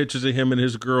seen pictures of him and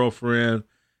his girlfriend,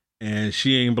 and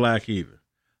she ain't black either.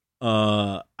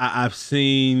 I've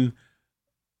seen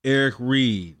Eric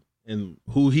Reed and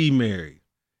who he married.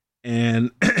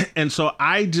 And so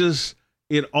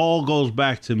it all goes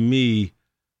back to me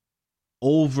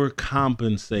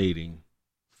overcompensating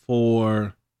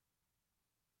for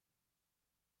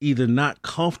either not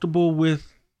comfortable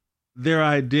with their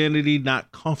identity,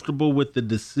 not comfortable with the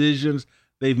decisions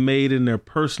they've made in their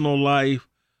personal life.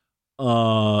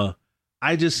 I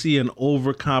just see an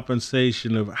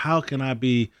overcompensation of how can I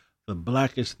be the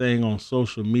blackest thing on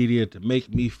social media to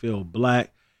make me feel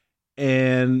black.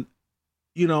 And,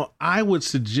 I would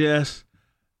suggest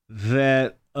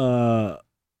that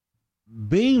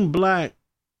being black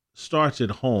starts at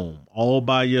home, all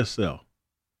by yourself.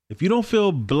 If you don't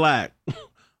feel black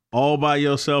all by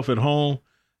yourself at home,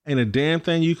 ain't a damn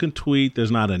thing you can tweet.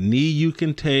 There's not a knee you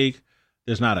can take.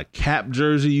 There's not a cap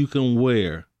jersey you can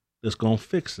wear that's going to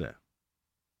fix that.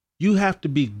 You have to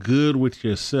be good with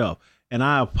yourself. And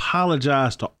I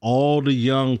apologize to all the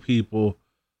young people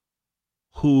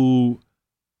who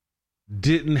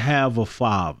didn't have a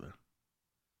father,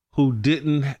 who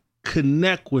didn't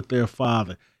connect with their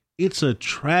father. It's a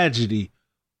tragedy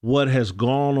what has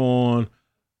gone on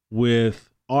with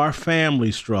our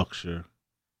family structure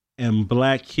and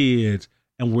black kids,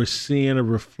 and we're seeing a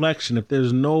reflection. If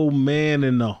there's no man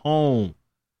in the home,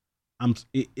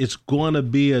 it's going to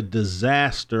be a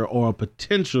disaster or a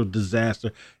potential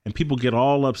disaster, and people get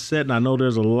all upset. And I know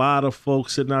there's a lot of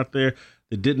folks sitting out there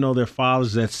that didn't know their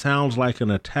fathers. That sounds like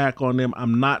an attack on them.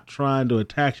 I'm not trying to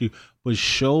attack you, but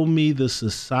show me the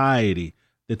society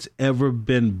that's ever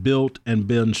been built and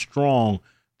been strong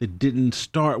that didn't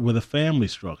start with a family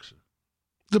structure.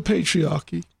 The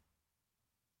patriarchy.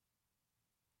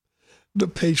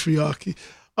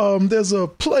 There's a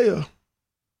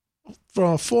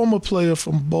former player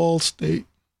from Ball State,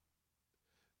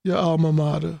 your alma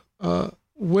mater,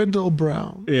 Wendell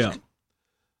Brown. Yeah.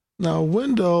 Now,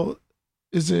 Wendell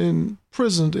is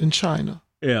imprisoned in China.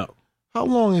 Yeah. How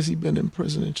long has he been in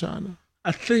prison in China?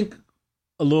 I think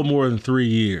a little more than 3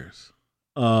 years.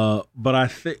 But I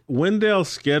think Wendell's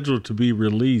scheduled to be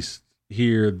released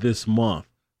here this month,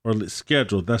 or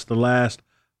scheduled. That's the last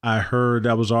I heard.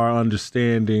 That was our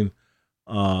understanding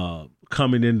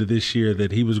coming into this year,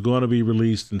 that he was going to be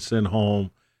released and sent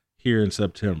home here in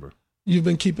September. You've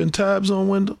been keeping tabs on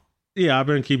Wendell? Yeah, I've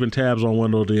been keeping tabs on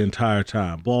Wendell the entire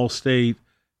time. Ball State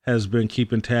has been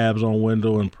keeping tabs on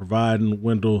Wendell and providing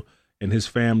Wendell and his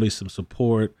family some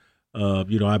support.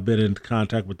 I've been in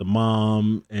contact with the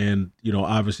mom, and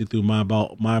obviously through my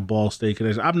Ball State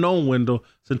connection. I've known Wendell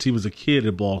since he was a kid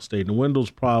at Ball State, and Wendell's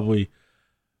probably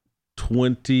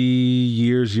 20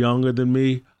 years younger than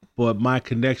me, but my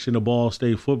connection to Ball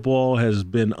State football has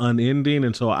been unending,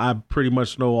 and so I pretty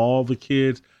much know all the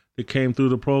kids that came through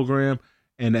the program.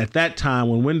 And at that time,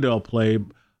 when Wendell played,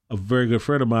 a very good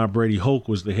friend of mine, Brady Hoke,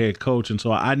 was the head coach, and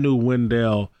so I knew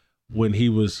Wendell when he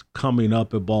was coming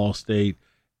up at Ball State,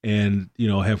 and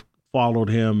have followed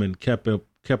him and kept up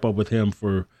with him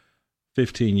for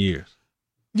 15 years.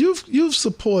 You've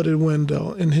supported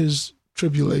Wendell in his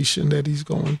tribulation that he's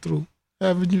going through,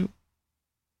 haven't you?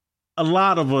 A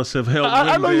lot of us have helped.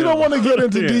 I know you don't want to get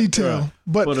into detail,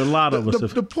 right. but a lot of us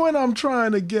have. The point I'm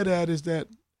trying to get at is that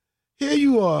here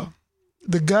you are,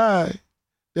 the guy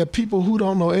that people who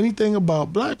don't know anything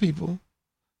about black people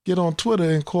get on Twitter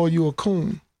and call you a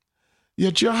coon.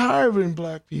 Yet you're hiring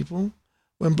black people,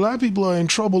 when black people are in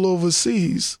trouble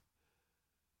overseas,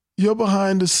 you're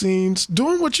behind the scenes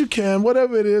doing what you can,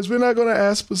 whatever it is. We're not going to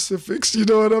ask specifics, you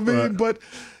know what I mean? Right. But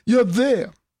you're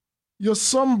there. You're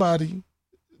somebody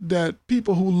that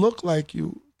people who look like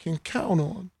you can count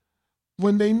on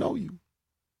when they know you.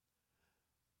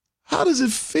 How does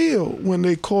it feel when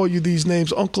they call you these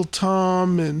names, Uncle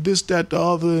Tom and this, that, the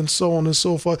other, and so on and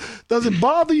so forth? Does it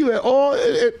bother you at all?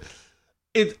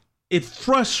 It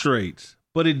frustrates,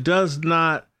 but it does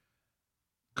not,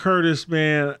 Curtis,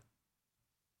 man.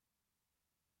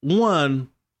 One,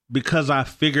 because I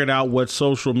figured out what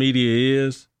social media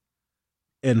is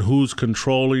and who's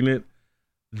controlling it,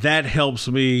 that helps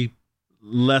me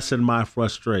lessen my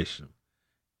frustration.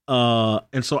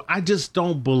 And so I just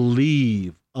don't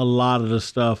believe a lot of the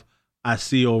stuff I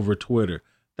see over Twitter.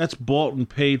 That's bought and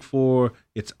paid for.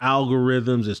 It's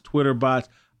algorithms. It's Twitter bots.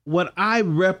 What I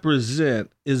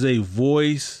represent is a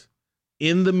voice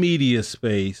in the media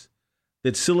space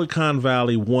that Silicon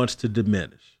Valley wants to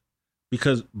diminish,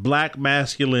 because black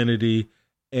masculinity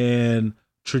and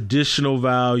traditional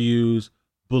values,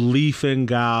 belief in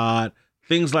God,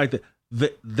 things like that,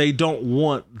 they don't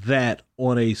want that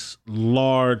on a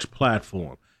large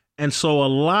platform. And so a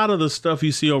lot of the stuff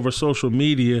you see over social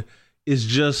media is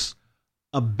just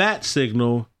a bat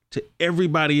signal to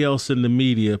everybody else in the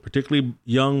media, particularly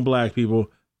young black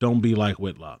people. Don't be like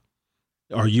Whitlock,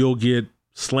 or you'll get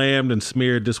slammed and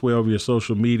smeared this way over your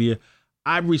social media.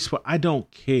 I don't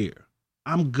care.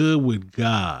 I'm good with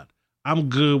God. I'm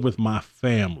good with my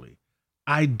family.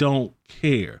 I don't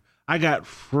care. I got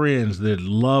friends that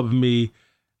love me.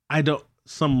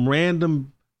 Some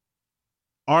random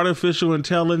artificial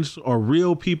intelligence or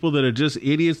real people that are just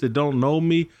idiots that don't know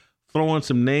me throwing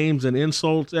some names and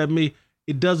insults at me,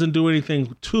 it doesn't do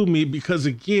anything to me, because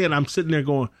again, I'm sitting there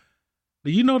going,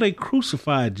 you know, they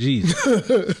crucified Jesus.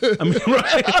 I mean,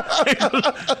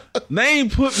 right? They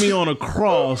ain't put me on a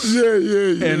cross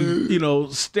and, you know,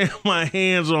 stamp my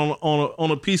hands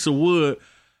on a piece of wood.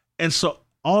 And so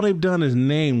all they've done is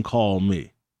name call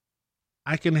me.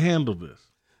 I can handle this.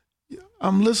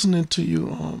 I'm listening to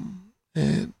you,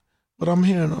 but I'm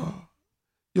hearing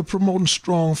you're promoting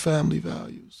strong family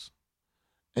values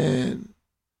and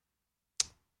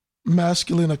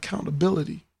masculine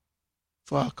accountability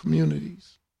for our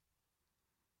communities.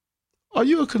 Are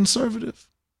you a conservative?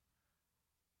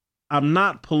 I'm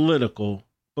not political,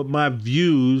 but my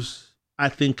views, I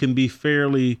think, can be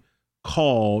fairly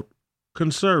called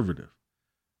conservative.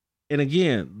 And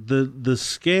again, the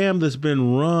scam that's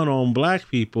been run on black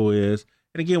people is,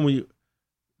 and again,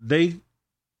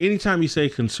 anytime you say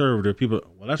conservative, people,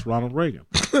 well, that's Ronald Reagan.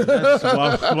 That's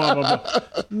blah, blah, blah, blah.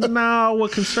 No,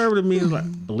 what conservative means is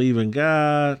like believe in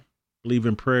God, believe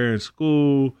in prayer in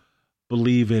school,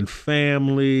 believe in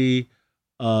family,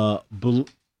 believe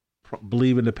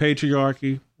in the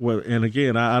patriarchy. Well, and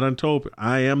again, I done told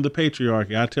I am the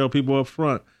patriarchy. I tell people up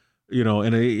front, you know,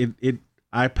 and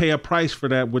I pay a price for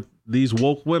that with these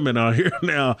woke women out here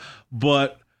now.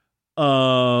 But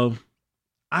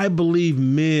I believe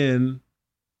men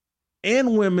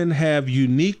and women have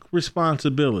unique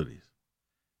responsibilities,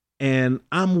 and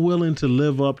I'm willing to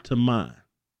live up to mine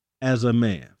as a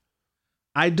man.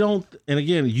 And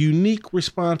again, unique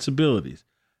responsibilities,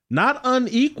 not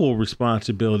unequal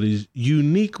responsibilities,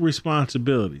 unique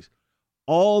responsibilities.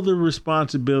 All the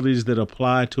responsibilities that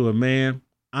apply to a man,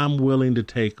 I'm willing to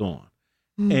take on.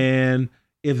 And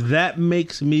if that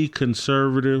makes me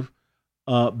conservative,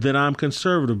 then I'm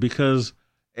conservative, because,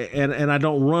 and I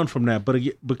don't run from that.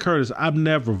 But Curtis, I've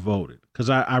never voted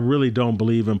because I really don't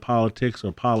believe in politics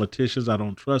or politicians. I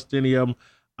don't trust any of them.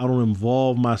 I don't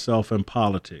involve myself in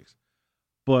politics.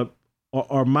 But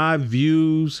are my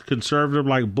views conservative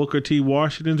like Booker T.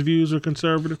 Washington's views are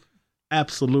conservative?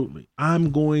 Absolutely.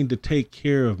 I'm going to take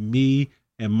care of me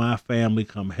and my family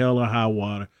come hell or high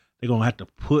water. They're going to have to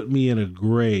put me in a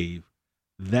grave.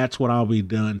 That's what I'll be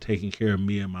done, taking care of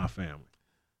me and my family.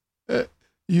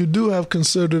 You do have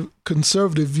conservative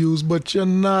views, but you're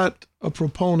not a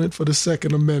proponent for the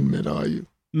Second Amendment, are you?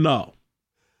 No.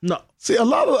 See, a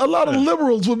lot of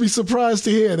liberals would be surprised to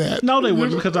hear that. No, they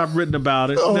wouldn't, because I've written about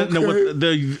it.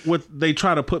 Okay. What they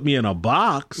try to put me in a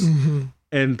box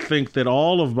and think that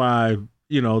all of my,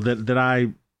 you know, that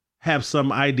I have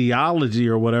some ideology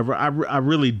or whatever. I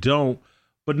really don't.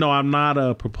 But no, I'm not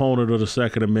a proponent of the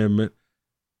Second Amendment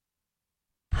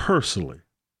personally.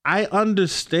 I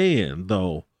understand,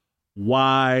 though,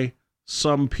 why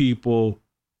some people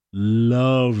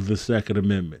love the Second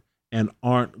Amendment and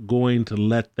aren't going to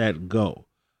let that go.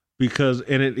 Because,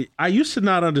 I used to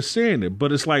not understand it,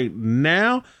 but it's like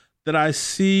now that I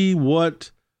see what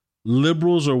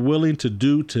liberals are willing to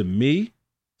do to me,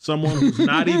 someone who's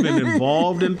not even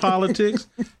involved in politics,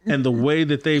 and the way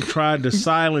that they've tried to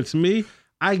silence me,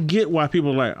 I get why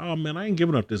people are like, oh man, I ain't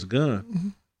giving up this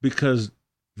gun, because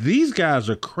these guys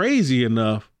are crazy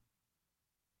enough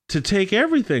to take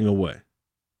everything away.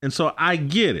 And so I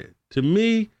get it. To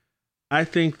me, I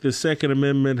think the Second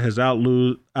Amendment has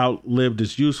outlived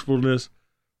its usefulness,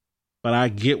 but I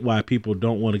get why people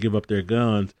don't want to give up their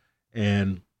guns.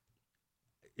 And,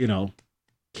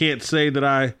 can't say that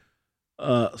I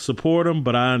support them,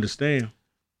 but I understand.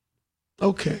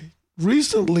 Okay.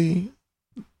 Recently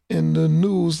in the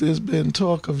news, there's been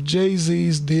talk of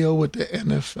Jay-Z's deal with the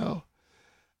NFL.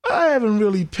 I haven't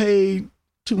really paid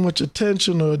too much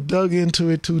attention or dug into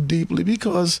it too deeply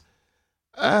because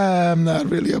I'm not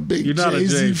really a big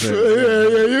Jay-Z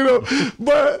fan.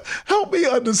 But help me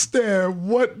understand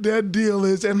what that deal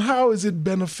is and how is it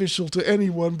beneficial to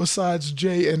anyone besides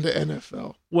Jay and the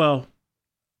NFL? Well,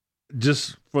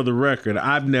 just for the record,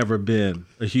 I've never been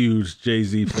a huge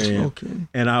Jay-Z fan. Okay.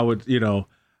 And I would,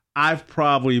 I've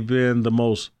probably been the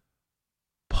most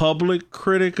public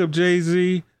critic of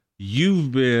Jay-Z.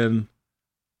 You've been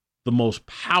the most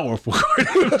powerful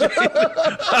critic of Jay-Z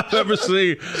I've ever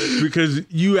seen, because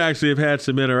you actually have had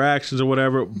some interactions or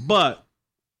whatever. But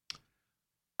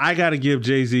I got to give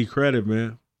Jay-Z credit,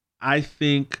 man. I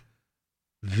think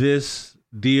this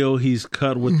deal he's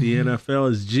cut with the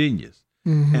NFL is genius.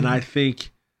 And I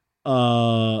think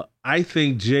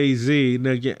Jay-Z,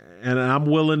 and I'm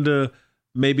willing to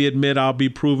maybe admit I'll be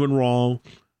proven wrong,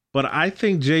 but I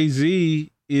think Jay-Z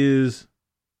is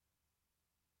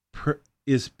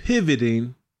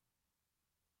pivoting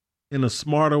in a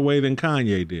smarter way than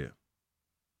Kanye did.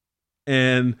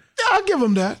 And I'll give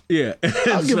him that. Yeah.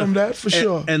 I'll give him that for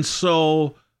sure. And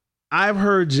so I've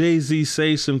heard Jay-Z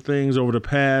say some things over the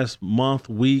past month,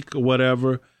 week, or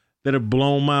whatever that have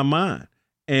blown my mind.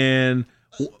 And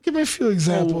give me a few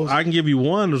examples. I can give you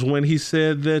one. Was when he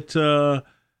said that,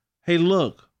 hey,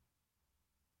 look,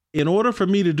 in order for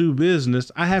me to do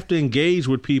business, I have to engage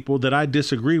with people that I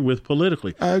disagree with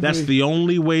politically. I agree. That's the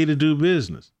only way to do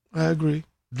business. I agree.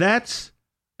 That's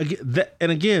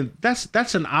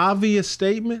an obvious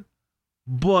statement,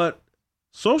 but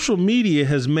social media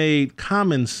has made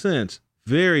common sense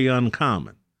very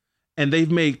uncommon, and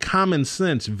they've made common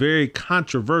sense very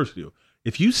controversial.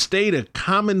 If you state a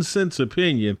common sense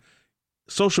opinion,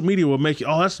 social media will make you,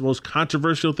 oh, that's the most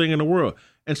controversial thing in the world.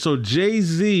 And so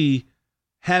Jay-Z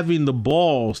having the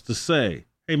balls to say,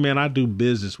 hey, man, I do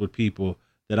business with people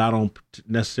that I don't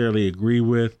necessarily agree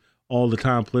with all the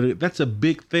time politically. That's a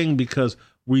big thing, because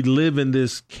we live in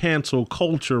this cancel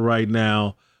culture right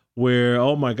now where,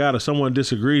 oh, my God, if someone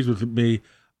disagrees with me,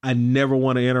 I never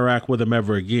want to interact with them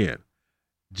ever again.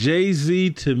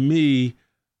 Jay-Z, to me,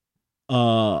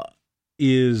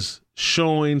 is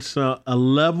showing a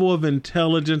level of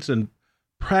intelligence and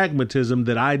pragmatism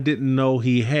that I didn't know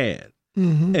he had.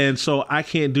 And so I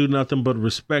can't do nothing but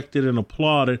respect it and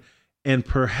applaud it. And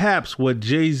perhaps what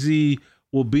Jay-Z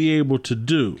will be able to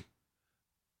do,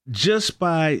 just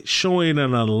by showing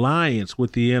an alliance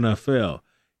with the NFL,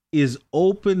 is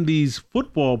open these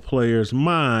football players'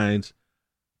 minds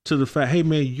to the fact, hey,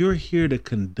 man, you're here to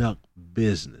conduct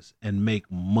business and make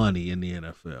money in the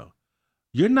NFL.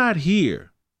 You're not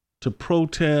here to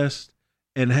protest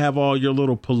and have all your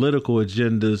little political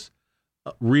agendas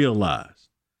realized.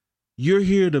 You're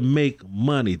here to make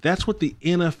money. That's what the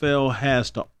NFL has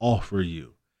to offer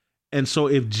you. And so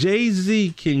if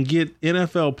Jay-Z can get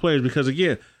NFL players, because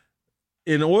again,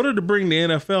 in order to bring the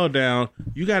NFL down,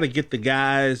 you got to get the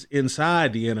guys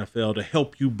inside the NFL to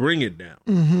help you bring it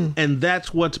down. And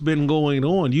that's what's been going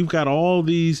on. You've got all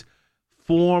these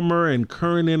former and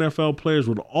current NFL players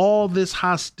with all this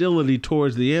hostility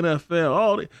towards the NFL.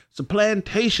 Oh, it's a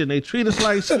plantation. They treat us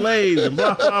like slaves and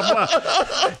blah, blah, blah.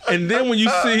 And then when you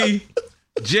see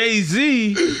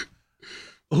Jay-Z,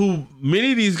 who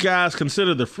many of these guys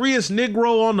consider the freest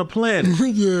Negro on the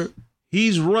planet,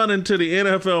 he's running to the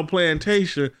NFL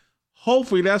plantation.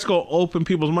 Hopefully that's going to open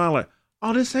people's mind like,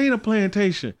 oh, this ain't a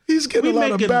plantation. He's getting a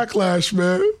lot of backlash,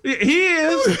 man. He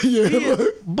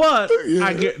is. But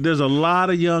I get there's a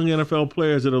lot of young NFL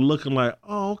players that are looking like,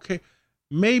 oh, okay,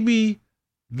 maybe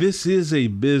this is a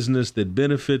business that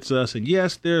benefits us. And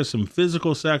yes, there are some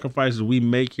physical sacrifices we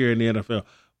make here in the NFL,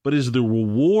 but is the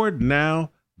reward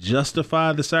now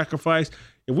justify the sacrifice?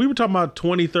 If we were talking about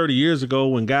 20, 30 years ago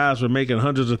when guys were making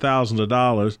hundreds of thousands of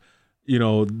dollars,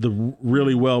 the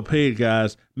really well-paid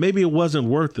guys, maybe it wasn't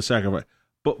worth the sacrifice.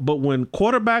 But when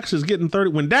quarterbacks is getting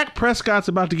 30, when Dak Prescott's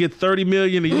about to get $30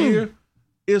 million a year,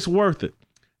 it's worth it.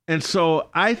 And so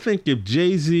I think if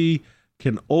Jay-Z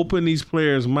can open these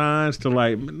players' minds to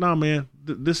like, no, man,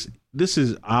 this this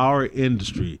is our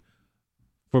industry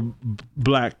for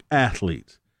black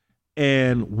athletes,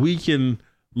 and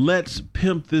let's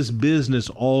pimp this business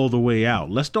all the way out.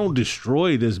 Let's don't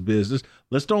destroy this business.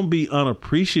 Let's don't be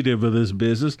unappreciative of this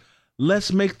business.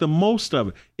 Let's make the most of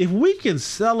it. If we can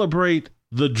celebrate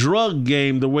the drug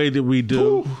game the way that we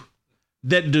do,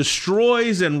 that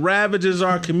destroys and ravages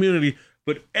our community,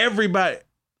 but everybody,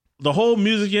 the whole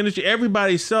music industry,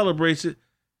 everybody celebrates it,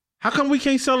 how come we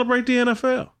can't celebrate the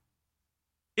NFL?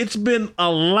 It's been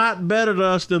a lot better to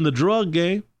us than the drug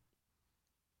game.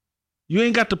 You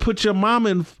ain't got to put your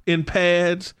mama in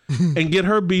pads and get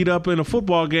her beat up in a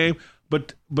football game,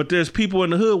 but there's people in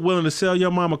the hood willing to sell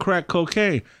your mama crack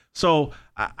cocaine. So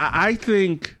I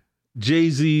think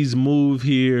Jay-Z's move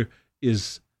here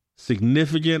is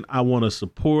significant. I want to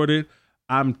support it.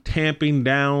 I'm tamping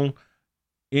down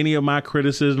any of my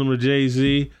criticism of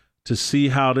Jay-Z to see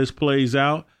how this plays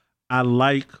out. I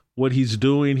like what he's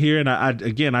doing here, and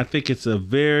I think it's a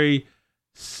very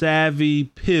savvy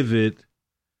pivot.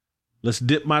 Let's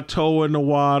dip my toe in the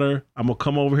water. I'm going to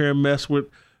come over here and mess with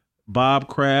Bob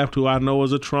Kraft, who I know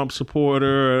is a Trump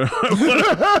supporter. I'm going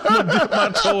to dip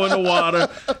my toe in the water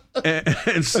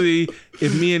and see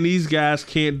if me and these guys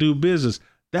can't do business.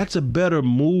 That's a better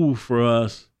move for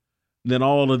us than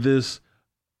all of this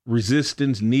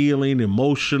resistance, kneeling,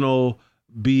 emotional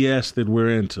BS that we're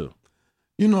into.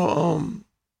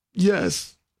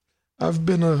 Yes, I've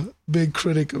been a big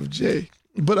critic of Jay,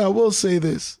 but I will say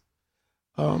this.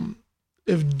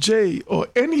 If Jay or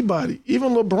anybody,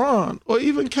 even LeBron or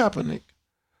even Kaepernick,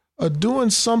 are doing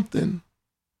something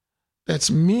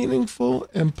that's meaningful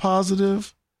and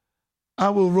positive, I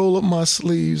will roll up my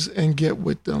sleeves and get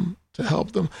with them to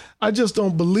help them. I just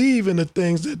don't believe in the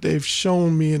things that they've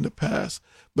shown me in the past.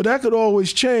 But that could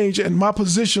always change, and my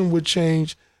position would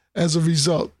change as a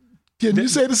result. Can you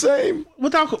say the same?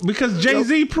 Because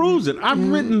Jay-Z proves it. I've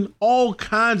written all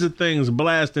kinds of things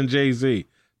blasting Jay-Z.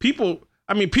 People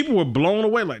were blown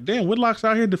away like, damn, Whitlock's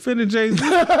out here defending Jay-Z.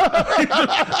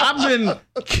 I've been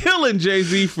killing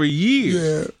Jay-Z for years.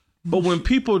 Yeah. But when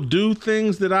people do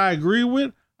things that I agree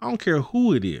with, I don't care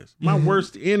who it is. My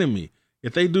worst enemy,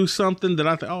 if they do something that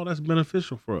I think, oh, that's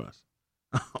beneficial for us,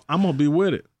 I'm going to be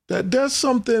with it. That's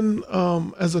something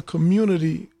as a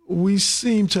community we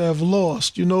seem to have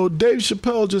lost. Dave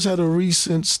Chappelle just had a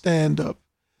recent stand-up.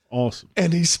 Awesome.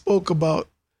 And he spoke about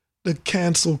the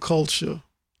cancel culture.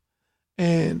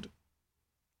 And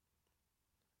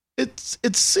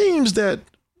it seems that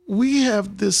we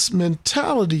have this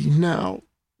mentality now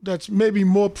that's maybe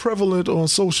more prevalent on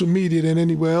social media than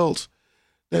anywhere else,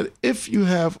 that if you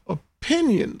have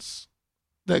opinions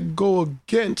that go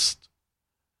against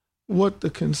what the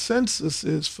consensus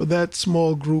is for that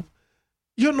small group,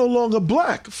 you're no longer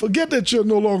black. Forget that you're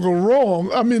no longer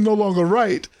no longer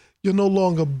right. You're no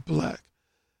longer black.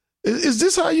 Is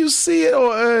this how you see it?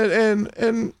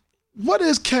 And what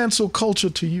is cancel culture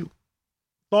to you?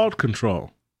 Thought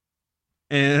control.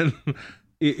 And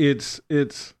it's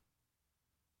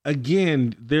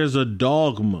again, there's a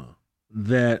dogma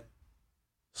that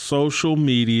social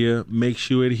media makes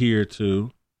you adhere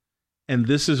to. And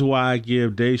this is why I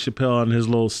give Dave Chappelle and his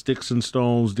little Sticks and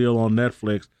Stones deal on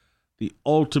Netflix the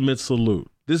ultimate salute.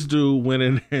 This dude went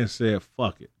in there and said,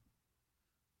 fuck it.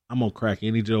 I'm going to crack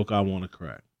any joke I want to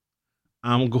crack.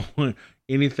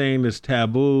 Anything that's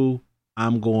taboo,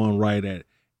 I'm going right at it.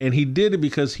 And he did it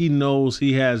because he knows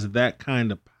he has that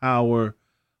kind of power.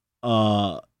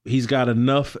 He's got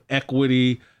enough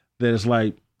equity that it's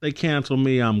like, they cancel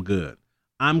me, I'm good.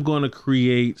 I'm going to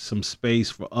create some space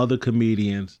for other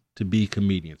comedians to be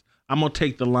comedians. I'm going to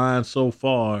take the line so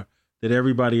far that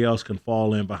everybody else can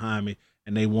fall in behind me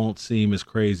and they won't seem as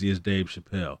crazy as Dave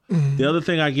Chappelle. Mm-hmm. The other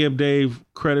thing I give Dave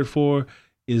credit for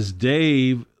is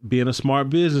Dave, being a smart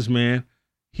businessman,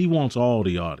 he wants all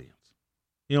the audience.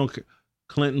 You know,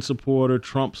 Clinton supporter,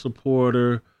 Trump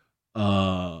supporter,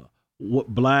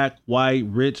 black, white,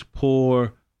 rich,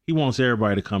 poor. He wants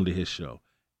everybody to come to his show.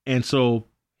 And so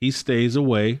he stays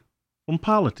away from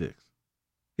politics.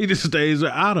 He just stays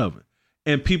out of it.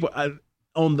 And people, I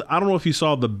don't know if you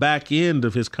saw the back end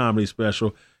of his comedy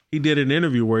special. He did an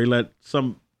interview where he let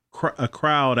a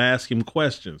crowd ask him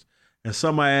questions. And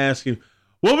somebody asked him,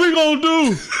 what we gonna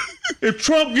do if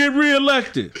Trump get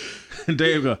reelected? And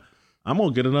Dave go, I'm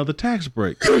gonna get another tax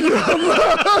break.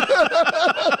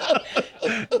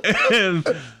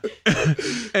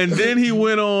 and then he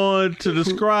went on to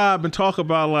describe and talk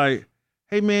about like,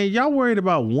 hey man, y'all worried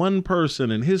about one person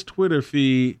and his Twitter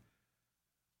feed.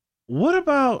 What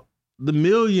about the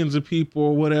millions of people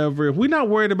or whatever? If we're not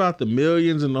worried about the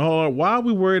millions and the hard, why are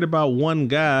we worried about one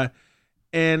guy?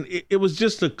 And it was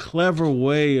just a clever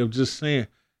way of just saying,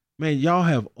 man, y'all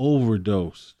have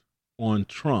overdosed on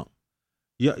Trump.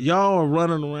 Y'all are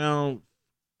running around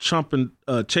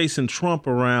chasing Trump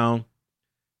around,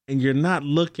 and you're not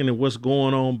looking at what's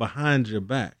going on behind your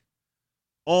back.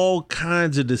 All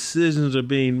kinds of decisions are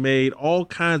being made. All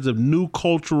kinds of new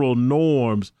cultural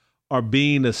norms are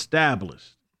being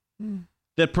established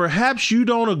that perhaps you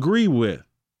don't agree with.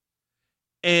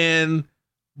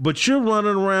 But you're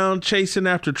running around chasing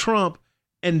after Trump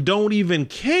and don't even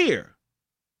care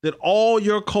that all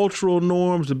your cultural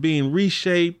norms are being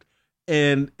reshaped.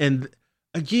 And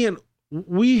again,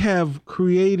 we have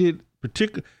created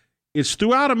it's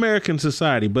throughout American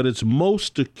society, but it's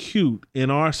most acute in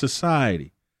our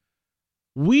society.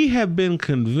 We have been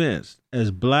convinced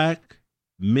as Black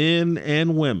men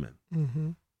and women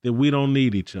that we don't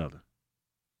need each other.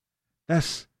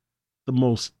 That's the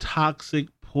most toxic,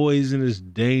 poisonous,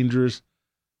 dangerous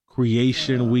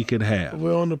creation we could have.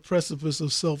 We're on the precipice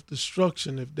of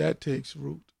self-destruction if that takes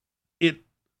root.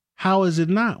 How is it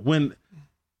not? When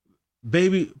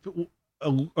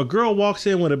a girl walks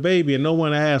in with a baby and no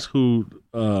one asks who,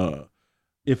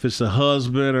 if it's a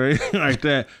husband or anything like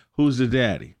that, who's the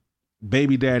daddy?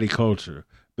 Baby daddy culture,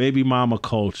 baby mama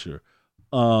culture,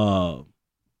 no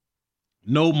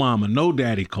mama, no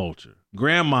daddy culture,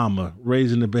 grandmama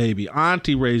raising the baby,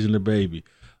 auntie raising the baby,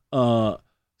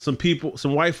 some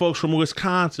white folks from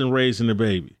Wisconsin raising the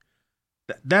baby.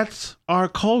 That's our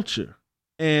culture.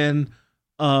 And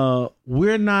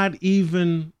we're not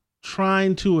even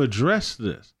trying to address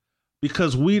this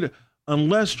because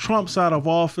unless Trump's out of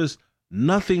office,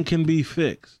 nothing can be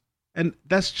fixed. And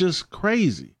that's just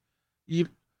crazy.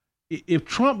 If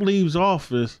Trump leaves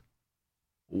office,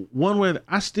 one way,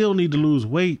 I still need to lose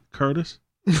weight, Curtis.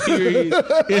 Period.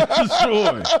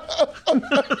 I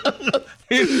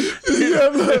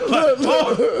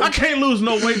can't lose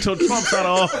no weight till Trump's out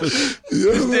of office.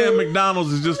 This damn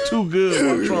McDonald's is just too good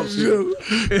while Trump's here.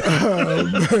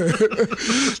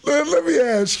 Let me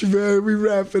ask you, man, we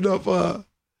wrap it up.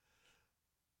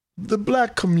 The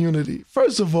Black community,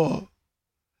 first of all,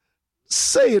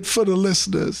 say it for the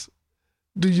listeners.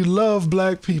 Do you love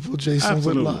Black people, Jason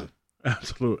Whitlock?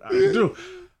 Absolutely. I do.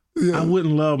 Yeah. I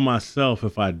wouldn't love myself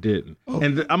if I didn't. Oh.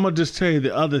 And I'm going to just tell you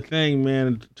the other thing, man,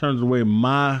 in terms of the way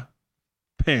my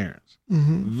parents,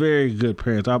 very good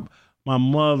parents. My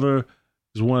mother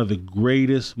is one of the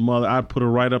greatest mother. I'd put her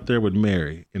right up there with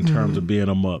Mary in terms of being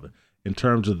a mother, in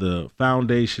terms of the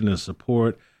foundation and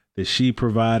support that she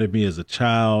provided me as a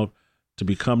child to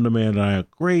become the man that I am.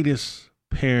 Greatest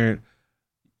parent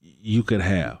you could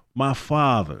have. My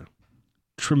father,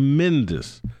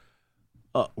 tremendous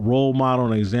role model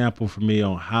and example for me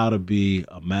on how to be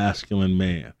a masculine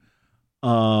man.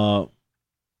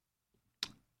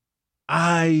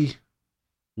 I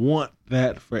want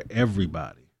that for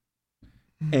everybody.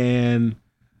 And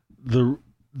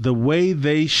the way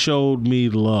they showed me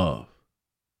love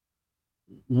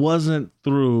wasn't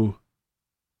through,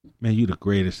 man, you the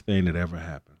greatest thing that ever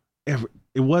happened.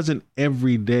 It wasn't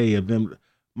every day of them.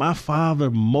 My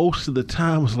father, most of the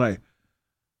time, was like,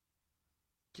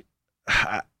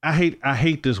 I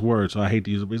hate this word, so I hate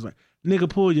to use it, but he's like, nigga,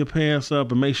 pull your pants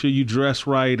up and make sure you dress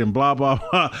right and blah, blah,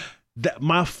 blah. That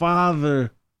my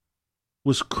father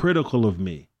was critical of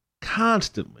me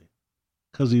constantly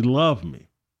because he loved me.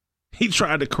 He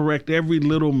tried to correct every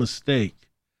little mistake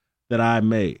that I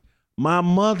made. My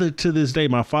mother to this day,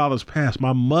 my father's passed,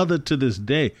 my mother to this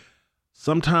day,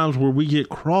 sometimes where we get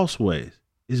crossways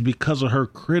is because of her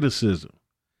criticism.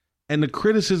 And the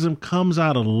criticism comes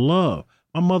out of love.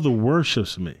 My mother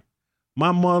worships me.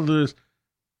 My mother's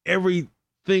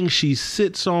everything she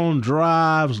sits on,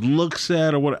 drives, looks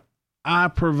at, or what I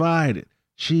provided.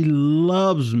 She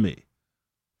loves me.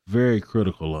 Very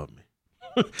critical of me.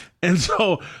 And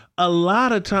so a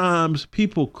lot of times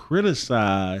people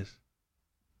criticize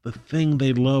the thing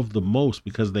they love the most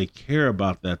because they care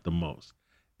about that the most.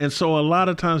 And so a lot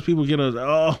of times people get us,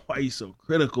 oh, why are you so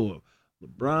critical of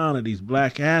LeBron and these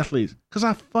black athletes? Because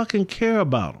I fucking care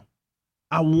about them.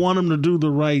 I want them to do the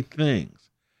right things.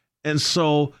 And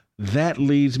so that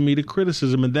leads me to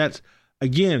criticism. And that's,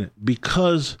 again,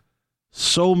 because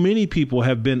so many people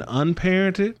have been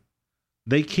unparented,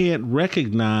 they can't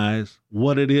recognize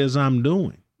what it is I'm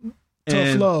doing.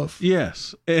 Tough love.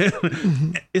 Yes.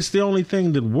 And it's the only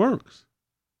thing that works.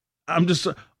 I'm just,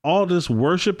 all this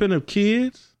worshiping of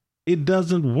kids, it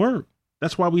doesn't work.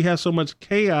 That's why we have so much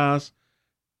chaos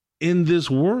in this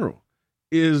world.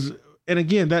 And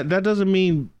again, that doesn't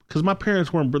mean, because my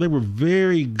parents they were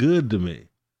very good to me,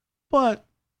 but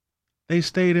they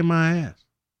stayed in my ass.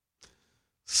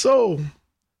 So,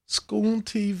 School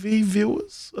TV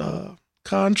viewers,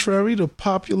 contrary to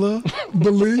popular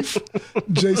belief,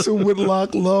 Jason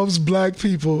Whitlock loves Black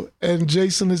people. And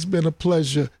Jason, it's been a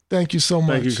pleasure. Thank you so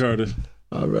much. Thank you, Curtis.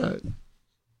 All right.